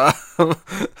far. But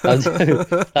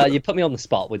you put me on the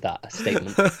spot with that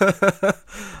statement.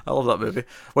 I love that movie,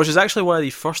 which is actually one of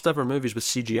the first ever movies with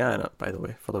CGI in it, by the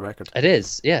way, for the record. It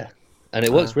is, yeah, and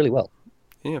it works really well.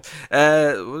 Yeah.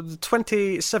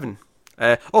 27.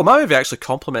 My movie actually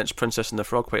complements Princess and the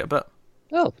Frog quite a bit.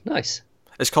 Oh, nice.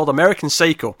 It's called American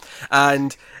Psycho,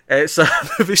 and it's a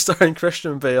movie starring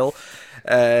Christian Bale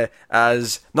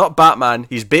as not Batman,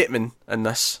 he's Bateman in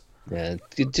this. Yeah,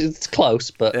 it's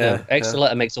close, but extra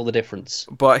letter makes all the difference.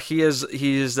 But he is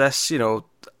this,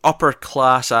 upper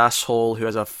class asshole who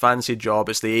has a fancy job.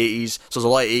 It's the 80s, so there's a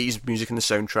lot of 80s music in the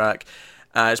soundtrack.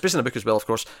 It's based on a book as well, of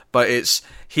course, but it's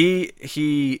he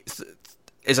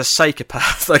is a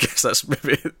psychopath. I guess that's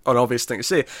maybe an obvious thing to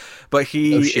say, but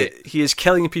he is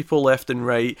killing people left and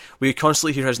right. We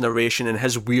constantly hear his narration and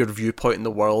his weird viewpoint in the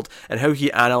world and how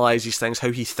he analyzes things,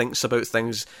 how he thinks about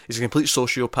things. He's a complete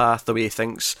sociopath the way he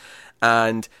thinks,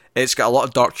 and it's got a lot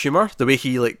of dark humor. The way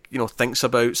he thinks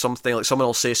about something, like someone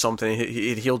will say something,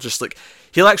 he'll just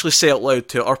he'll actually say out loud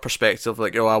to our perspective,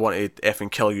 like, "Oh, I want to effing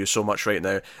kill you so much right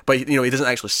now," but he doesn't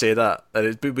actually say that.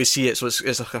 We see it, so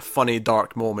it's like a funny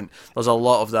dark moment. There's a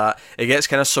lot of that. It gets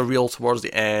kind of surreal towards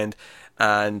the end,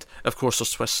 and of course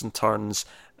there's twists and turns,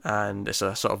 and it's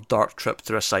a sort of dark trip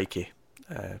through a psyche.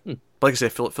 Like I say,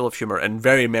 full of humor and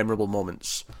very memorable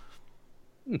moments.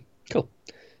 Cool.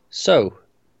 So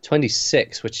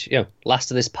 26, which last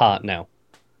of this part now.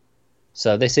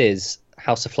 So this is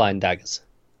House of Flying Daggers.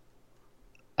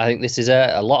 I think this is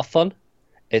a lot of fun.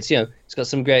 It's it's got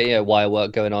some great wire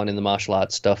work going on in the martial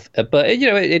arts stuff, but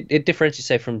it differentiates,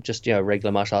 say, from just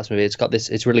regular martial arts movie. It's got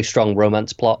it's really strong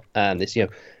romance plot and this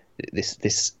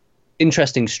this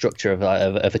interesting structure of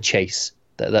a chase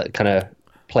that kind of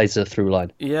plays a through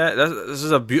line. Yeah, this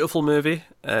is a beautiful movie.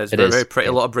 It's very pretty,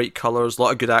 a lot of bright colours, a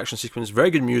lot of good action sequence,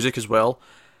 very good music as well.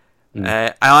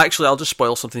 I'll just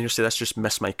spoil something here. Say this just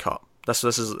missed my cut. This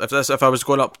is if I was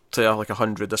going up to like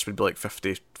 100, this would be like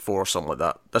 54 or something like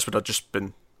that. This would have just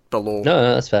been below.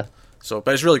 No, that's fair. So,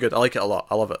 but it's really good. I like it a lot.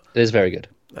 I love it. It is very good.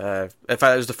 In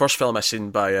fact, it was the first film I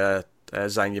seen by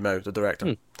Zhang Yimou, the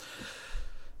director.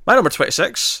 My number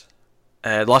 26,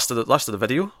 last of the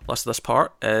video, last of this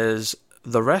part, is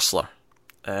The Wrestler.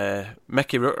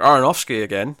 Mickey Aronofsky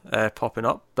again popping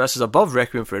up. This is above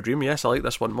Requiem for a Dream. Yes, I like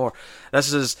this one more.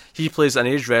 He plays an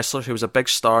aged wrestler who was a big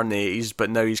star in the 80s, but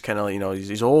now he's kind of,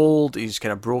 he's old, he's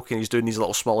kind of broken, he's doing these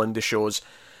little small indie shows,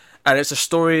 and it's a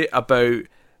story about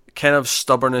kind of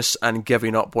stubbornness and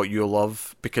giving up what you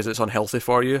love because it's unhealthy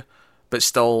for you, but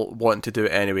still wanting to do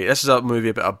it anyway. This is a movie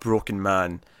about a broken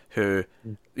man who,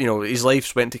 his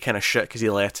life's went to kind of shit because he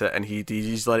let it, and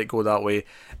he's let it go that way,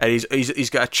 and he's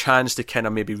got a chance to kind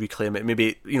of maybe reclaim it,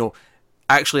 maybe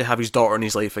actually have his daughter in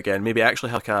his life again, maybe actually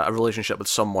have a relationship with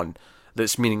someone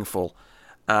that's meaningful,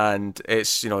 and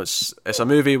it's a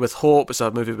movie with hope. It's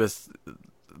a movie with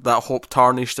that hope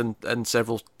tarnished in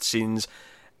several scenes.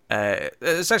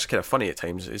 It's actually kind of funny at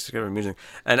times. It's kind of amusing,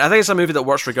 and I think it's a movie that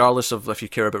works regardless of if you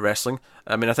care about wrestling.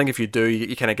 I mean, I think if you do,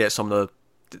 you kind of get some of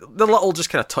the little just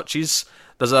kind of touches.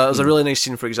 There's a really nice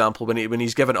scene, for example, when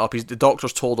he's given up. The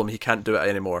doctors told him he can't do it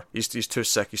anymore. He's too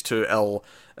sick. He's too ill,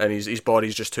 and his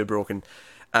body's just too broken.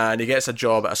 And he gets a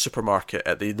job at a supermarket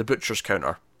at the butcher's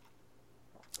counter.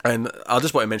 And I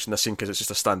just want to mention this scene because it's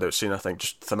just a standout scene, I think,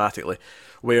 just thematically,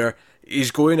 where he's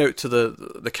going out to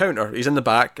the counter. He's in the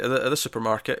back of the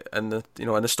supermarket, in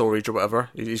the storage or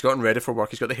whatever. He's gotten ready for work.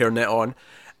 He's got the hairnet on,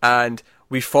 and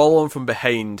we follow him from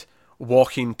behind,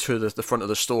 walking to the front of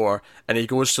the store, and he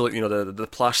goes to the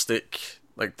plastic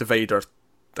divider.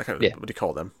 What do you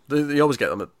call them? They always get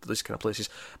them at these kind of places.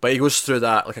 But he goes through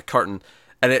that like a curtain,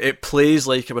 and it plays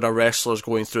like when a wrestler's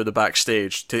going through the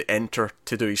backstage to enter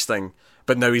to do his thing.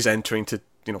 But now he's entering to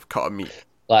cut a meat.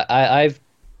 Like I've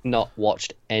not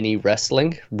watched any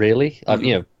wrestling really.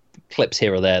 I've clips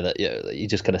here or there that you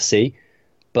just kind of see.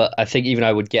 But I think even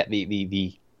I would get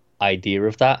the idea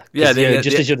of that. Yeah,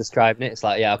 as you're describing it, it's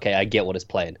like, yeah, okay, I get what it's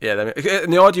playing. Yeah, in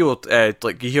the audio,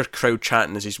 you hear crowd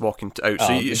chanting as he's walking out.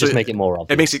 Just make it more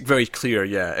obvious. It makes it very clear,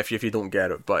 yeah, if you don't get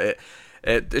it. But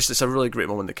it's a really great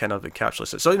moment that kind of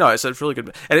encapsulates it. So it's a really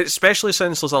good, and especially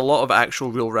since there's a lot of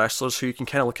actual real wrestlers who you can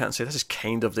kind of look at and say this is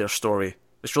kind of their story.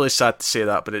 It's really sad to say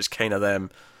that, but it's kind of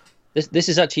them. This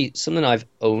is actually something I've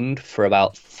owned for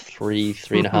about three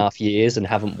and a half years and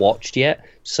haven't watched yet.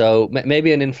 So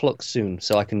maybe an influx soon,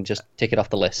 so I can just tick it off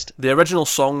the list. The original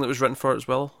song that was written for it as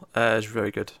well is very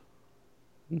good.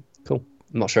 Cool.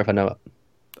 I'm not sure if I know it.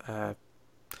 I'm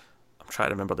trying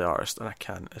to remember the artist, and I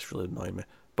can't. It's really annoying me.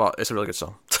 But it's a really good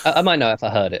song. I might know if I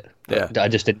heard it. Yeah. I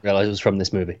just didn't realise it was from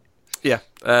this movie. Yeah.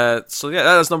 That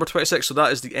is number 26. So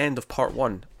that is the end of part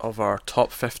 1 of our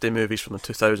top 50 movies from the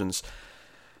 2000s.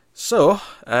 So,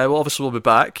 we'll be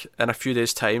back in a few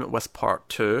days' time with part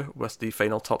 2, with the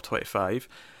final top 25.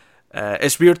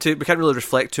 It's weird we can't really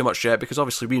reflect too much yet, because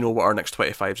obviously we know what our next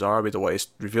 25s are, we don't want to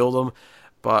reveal them,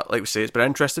 but like we say, it's been an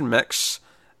interesting mix.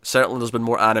 Certainly there's been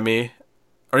more anime,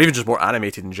 or even just more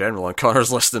animated in general, on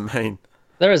Connor's list than mine.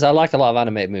 There is, I like a lot of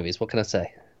animated movies, what can I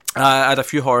say? I had a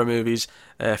few horror movies,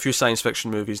 a few science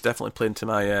fiction movies, definitely playing to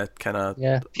my kind of...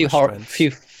 Yeah, a few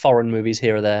foreign movies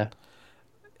here or there.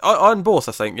 On both,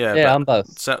 I think, yeah. Yeah, on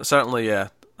both. Certainly, yeah.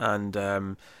 And,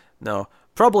 no.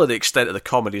 Probably the extent of the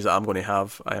comedies that I'm going to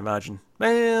have, I imagine.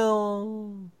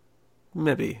 Well,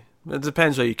 maybe. It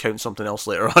depends how you count something else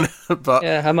later on. But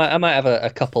yeah, I might have a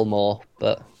couple more,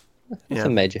 but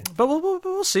nothing major. But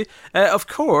we'll see. Of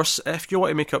course, if you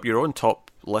want to make up your own top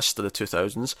list of the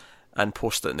 2000s and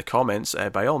post it in the comments,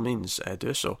 by all means,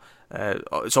 do so.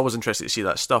 It's always interesting to see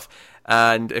that stuff.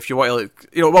 And if you want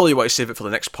to, whether you want to save it for the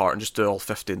next part and just do all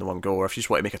 50 in the one go, or if you just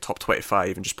want to make a top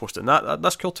 25 and just post it in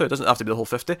that's cool too. It doesn't have to be the whole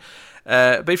 50.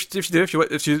 But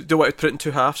if you do want to put it in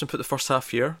two halves and put the first half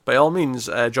here, by all means,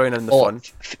 join in the fun.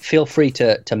 Feel free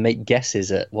to make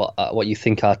guesses at what you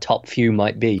think our top few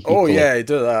might be. Equally. Oh yeah,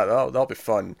 do that. That'll be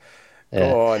fun.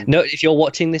 Go on. No, if you're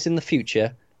watching this in the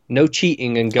future, no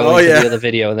cheating and going to the other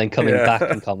video and then coming back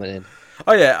and commenting.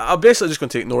 Oh yeah, I'm basically just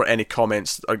going to ignore any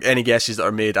comments or any guesses that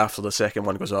are made after the second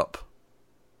one goes up.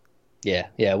 Yeah,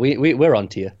 we're on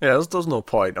to you. Yeah, there's no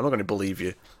point. I'm not going to believe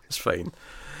you. It's fine.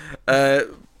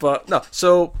 But no,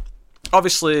 so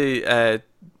obviously,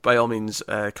 by all means,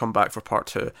 come back for part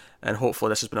 2, and hopefully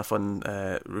this has been a fun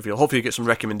reveal. Hopefully you get some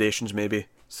recommendations maybe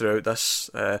throughout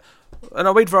this, and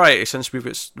a wide variety, since we've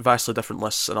got vastly different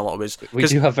lists in a lot of ways. We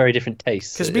do have very different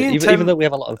tastes, even though we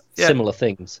have a lot of similar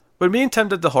things. When me and Tim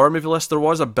did the horror movie list, there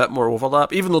was a bit more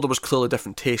overlap, even though there was clearly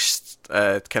different tastes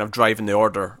kind of driving the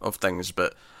order of things,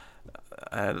 but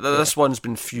this one's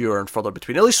been fewer and further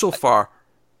between, at least so far.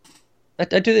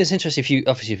 I do think it's interesting.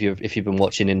 If you've been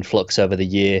watching Influx over the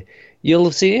year,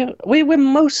 you'll see we're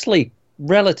mostly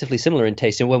relatively similar in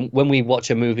taste. And when we watch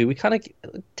a movie, we kind of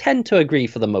tend to agree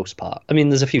for the most part. I mean,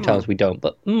 there's a few times we don't,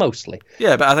 but mostly.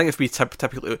 Yeah, but I think if we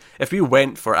typically if we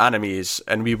went for animes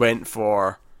and we went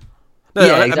for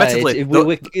exactly.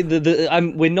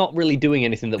 We're not really doing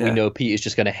anything that we know Peter's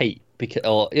just going to hate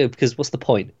because what's the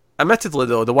point? Admittedly,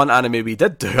 though, the one anime we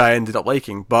did do, I ended up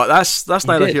liking, but that's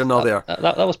neither here nor there.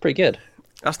 That was pretty good.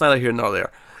 That's neither here nor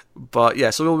there. But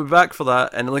yeah, so we'll be back for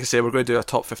that, and like I say, we're going to do a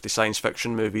top 50 science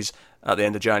fiction movies at the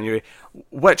end of January,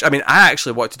 which, I mean, I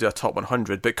actually want to do a top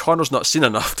 100, but Connor's not seen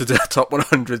enough to do a top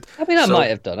 100. I mean, I might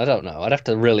have done, I don't know, I'd have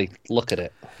to really look at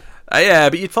it. Yeah,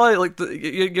 but you'd probably, like,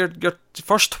 your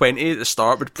first 20 at the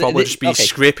start would probably just be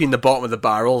scraping the bottom of the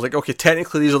barrel. Like, okay,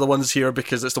 technically these are the ones here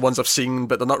because it's the ones I've seen,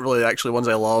 but they're not really actually ones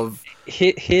I love.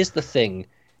 Here's the thing.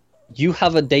 You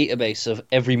have a database of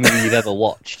every movie you've ever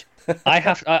watched.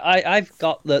 I've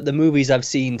got the movies I've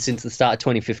seen since the start of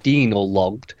 2015 all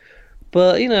logged.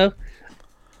 But, you know,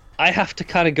 I have to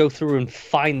kind of go through and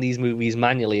find these movies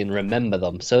manually and remember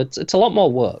them. So it's a lot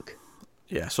more work.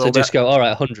 Yeah, so just go, all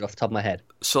right, 100 off the top of my head.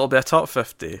 So it'll be a top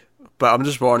 50, but I'm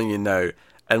just warning you now,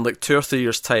 in like 2 or 3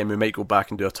 years' time, we might go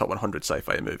back and do a top 100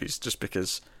 sci-fi movies, just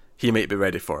because he might be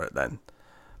ready for it then.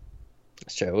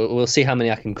 That's true. We'll see how many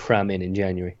I can cram in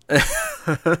January.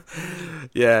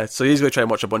 Yeah, so he's going to try and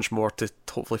watch a bunch more to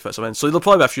hopefully fit some in. So there'll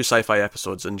probably be a few sci-fi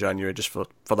episodes in January just for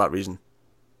that reason.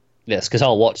 Yes, because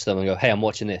I'll watch them and go, hey, I'm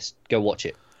watching this. Go watch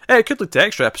it. Yeah, it could lead to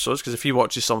extra episodes, because if he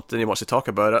watches something and he wants to talk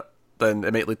about it, then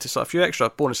it might lead to a few extra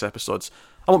bonus episodes.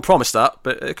 I won't promise that,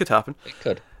 but it could happen. It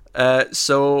could.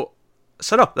 So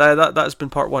that has been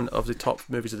part 1 of the top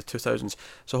movies of the 2000s.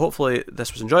 So hopefully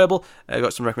this was enjoyable.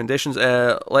 Got some recommendations.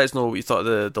 Let us know what you thought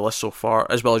of the list so far,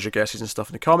 as well as your guesses and stuff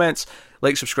in the comments.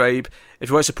 Like, subscribe. If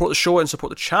you want to support the show and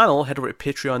support the channel, head over to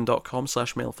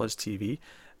patreon.com/MailFuzzTV,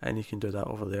 and you can do that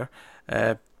over there.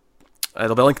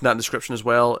 There'll be a link in that in the description as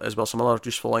well as some other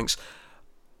useful links.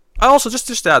 I also, just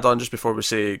to add on, just before we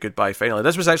say goodbye finally,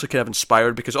 this was actually kind of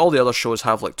inspired because all the other shows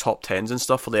have like top 10s and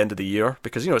stuff for the end of the year,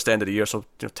 because, you know, it's the end of the year, so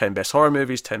 10 best horror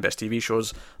movies, 10 best TV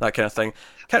shows, that kind of thing.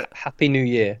 Happy New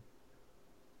Year.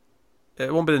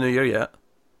 It won't be the new year yet.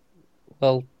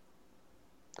 Well,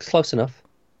 it's close enough.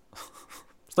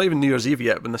 It's not even New Year's Eve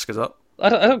yet when this goes up. I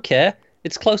don't care.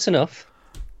 It's close enough.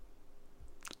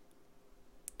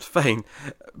 Fine,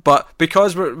 but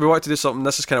because we want to do something,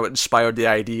 this is kind of what inspired the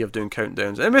idea of doing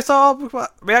countdowns, and we thought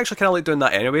we actually kind of like doing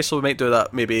that anyway, so we might do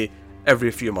that maybe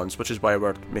every few months, which is why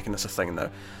we're making this a thing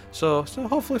now. So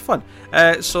hopefully fun.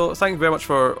 So thank you very much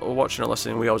for watching or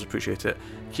listening. We always appreciate it.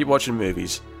 Keep watching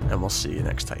movies, and we'll see you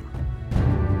next time.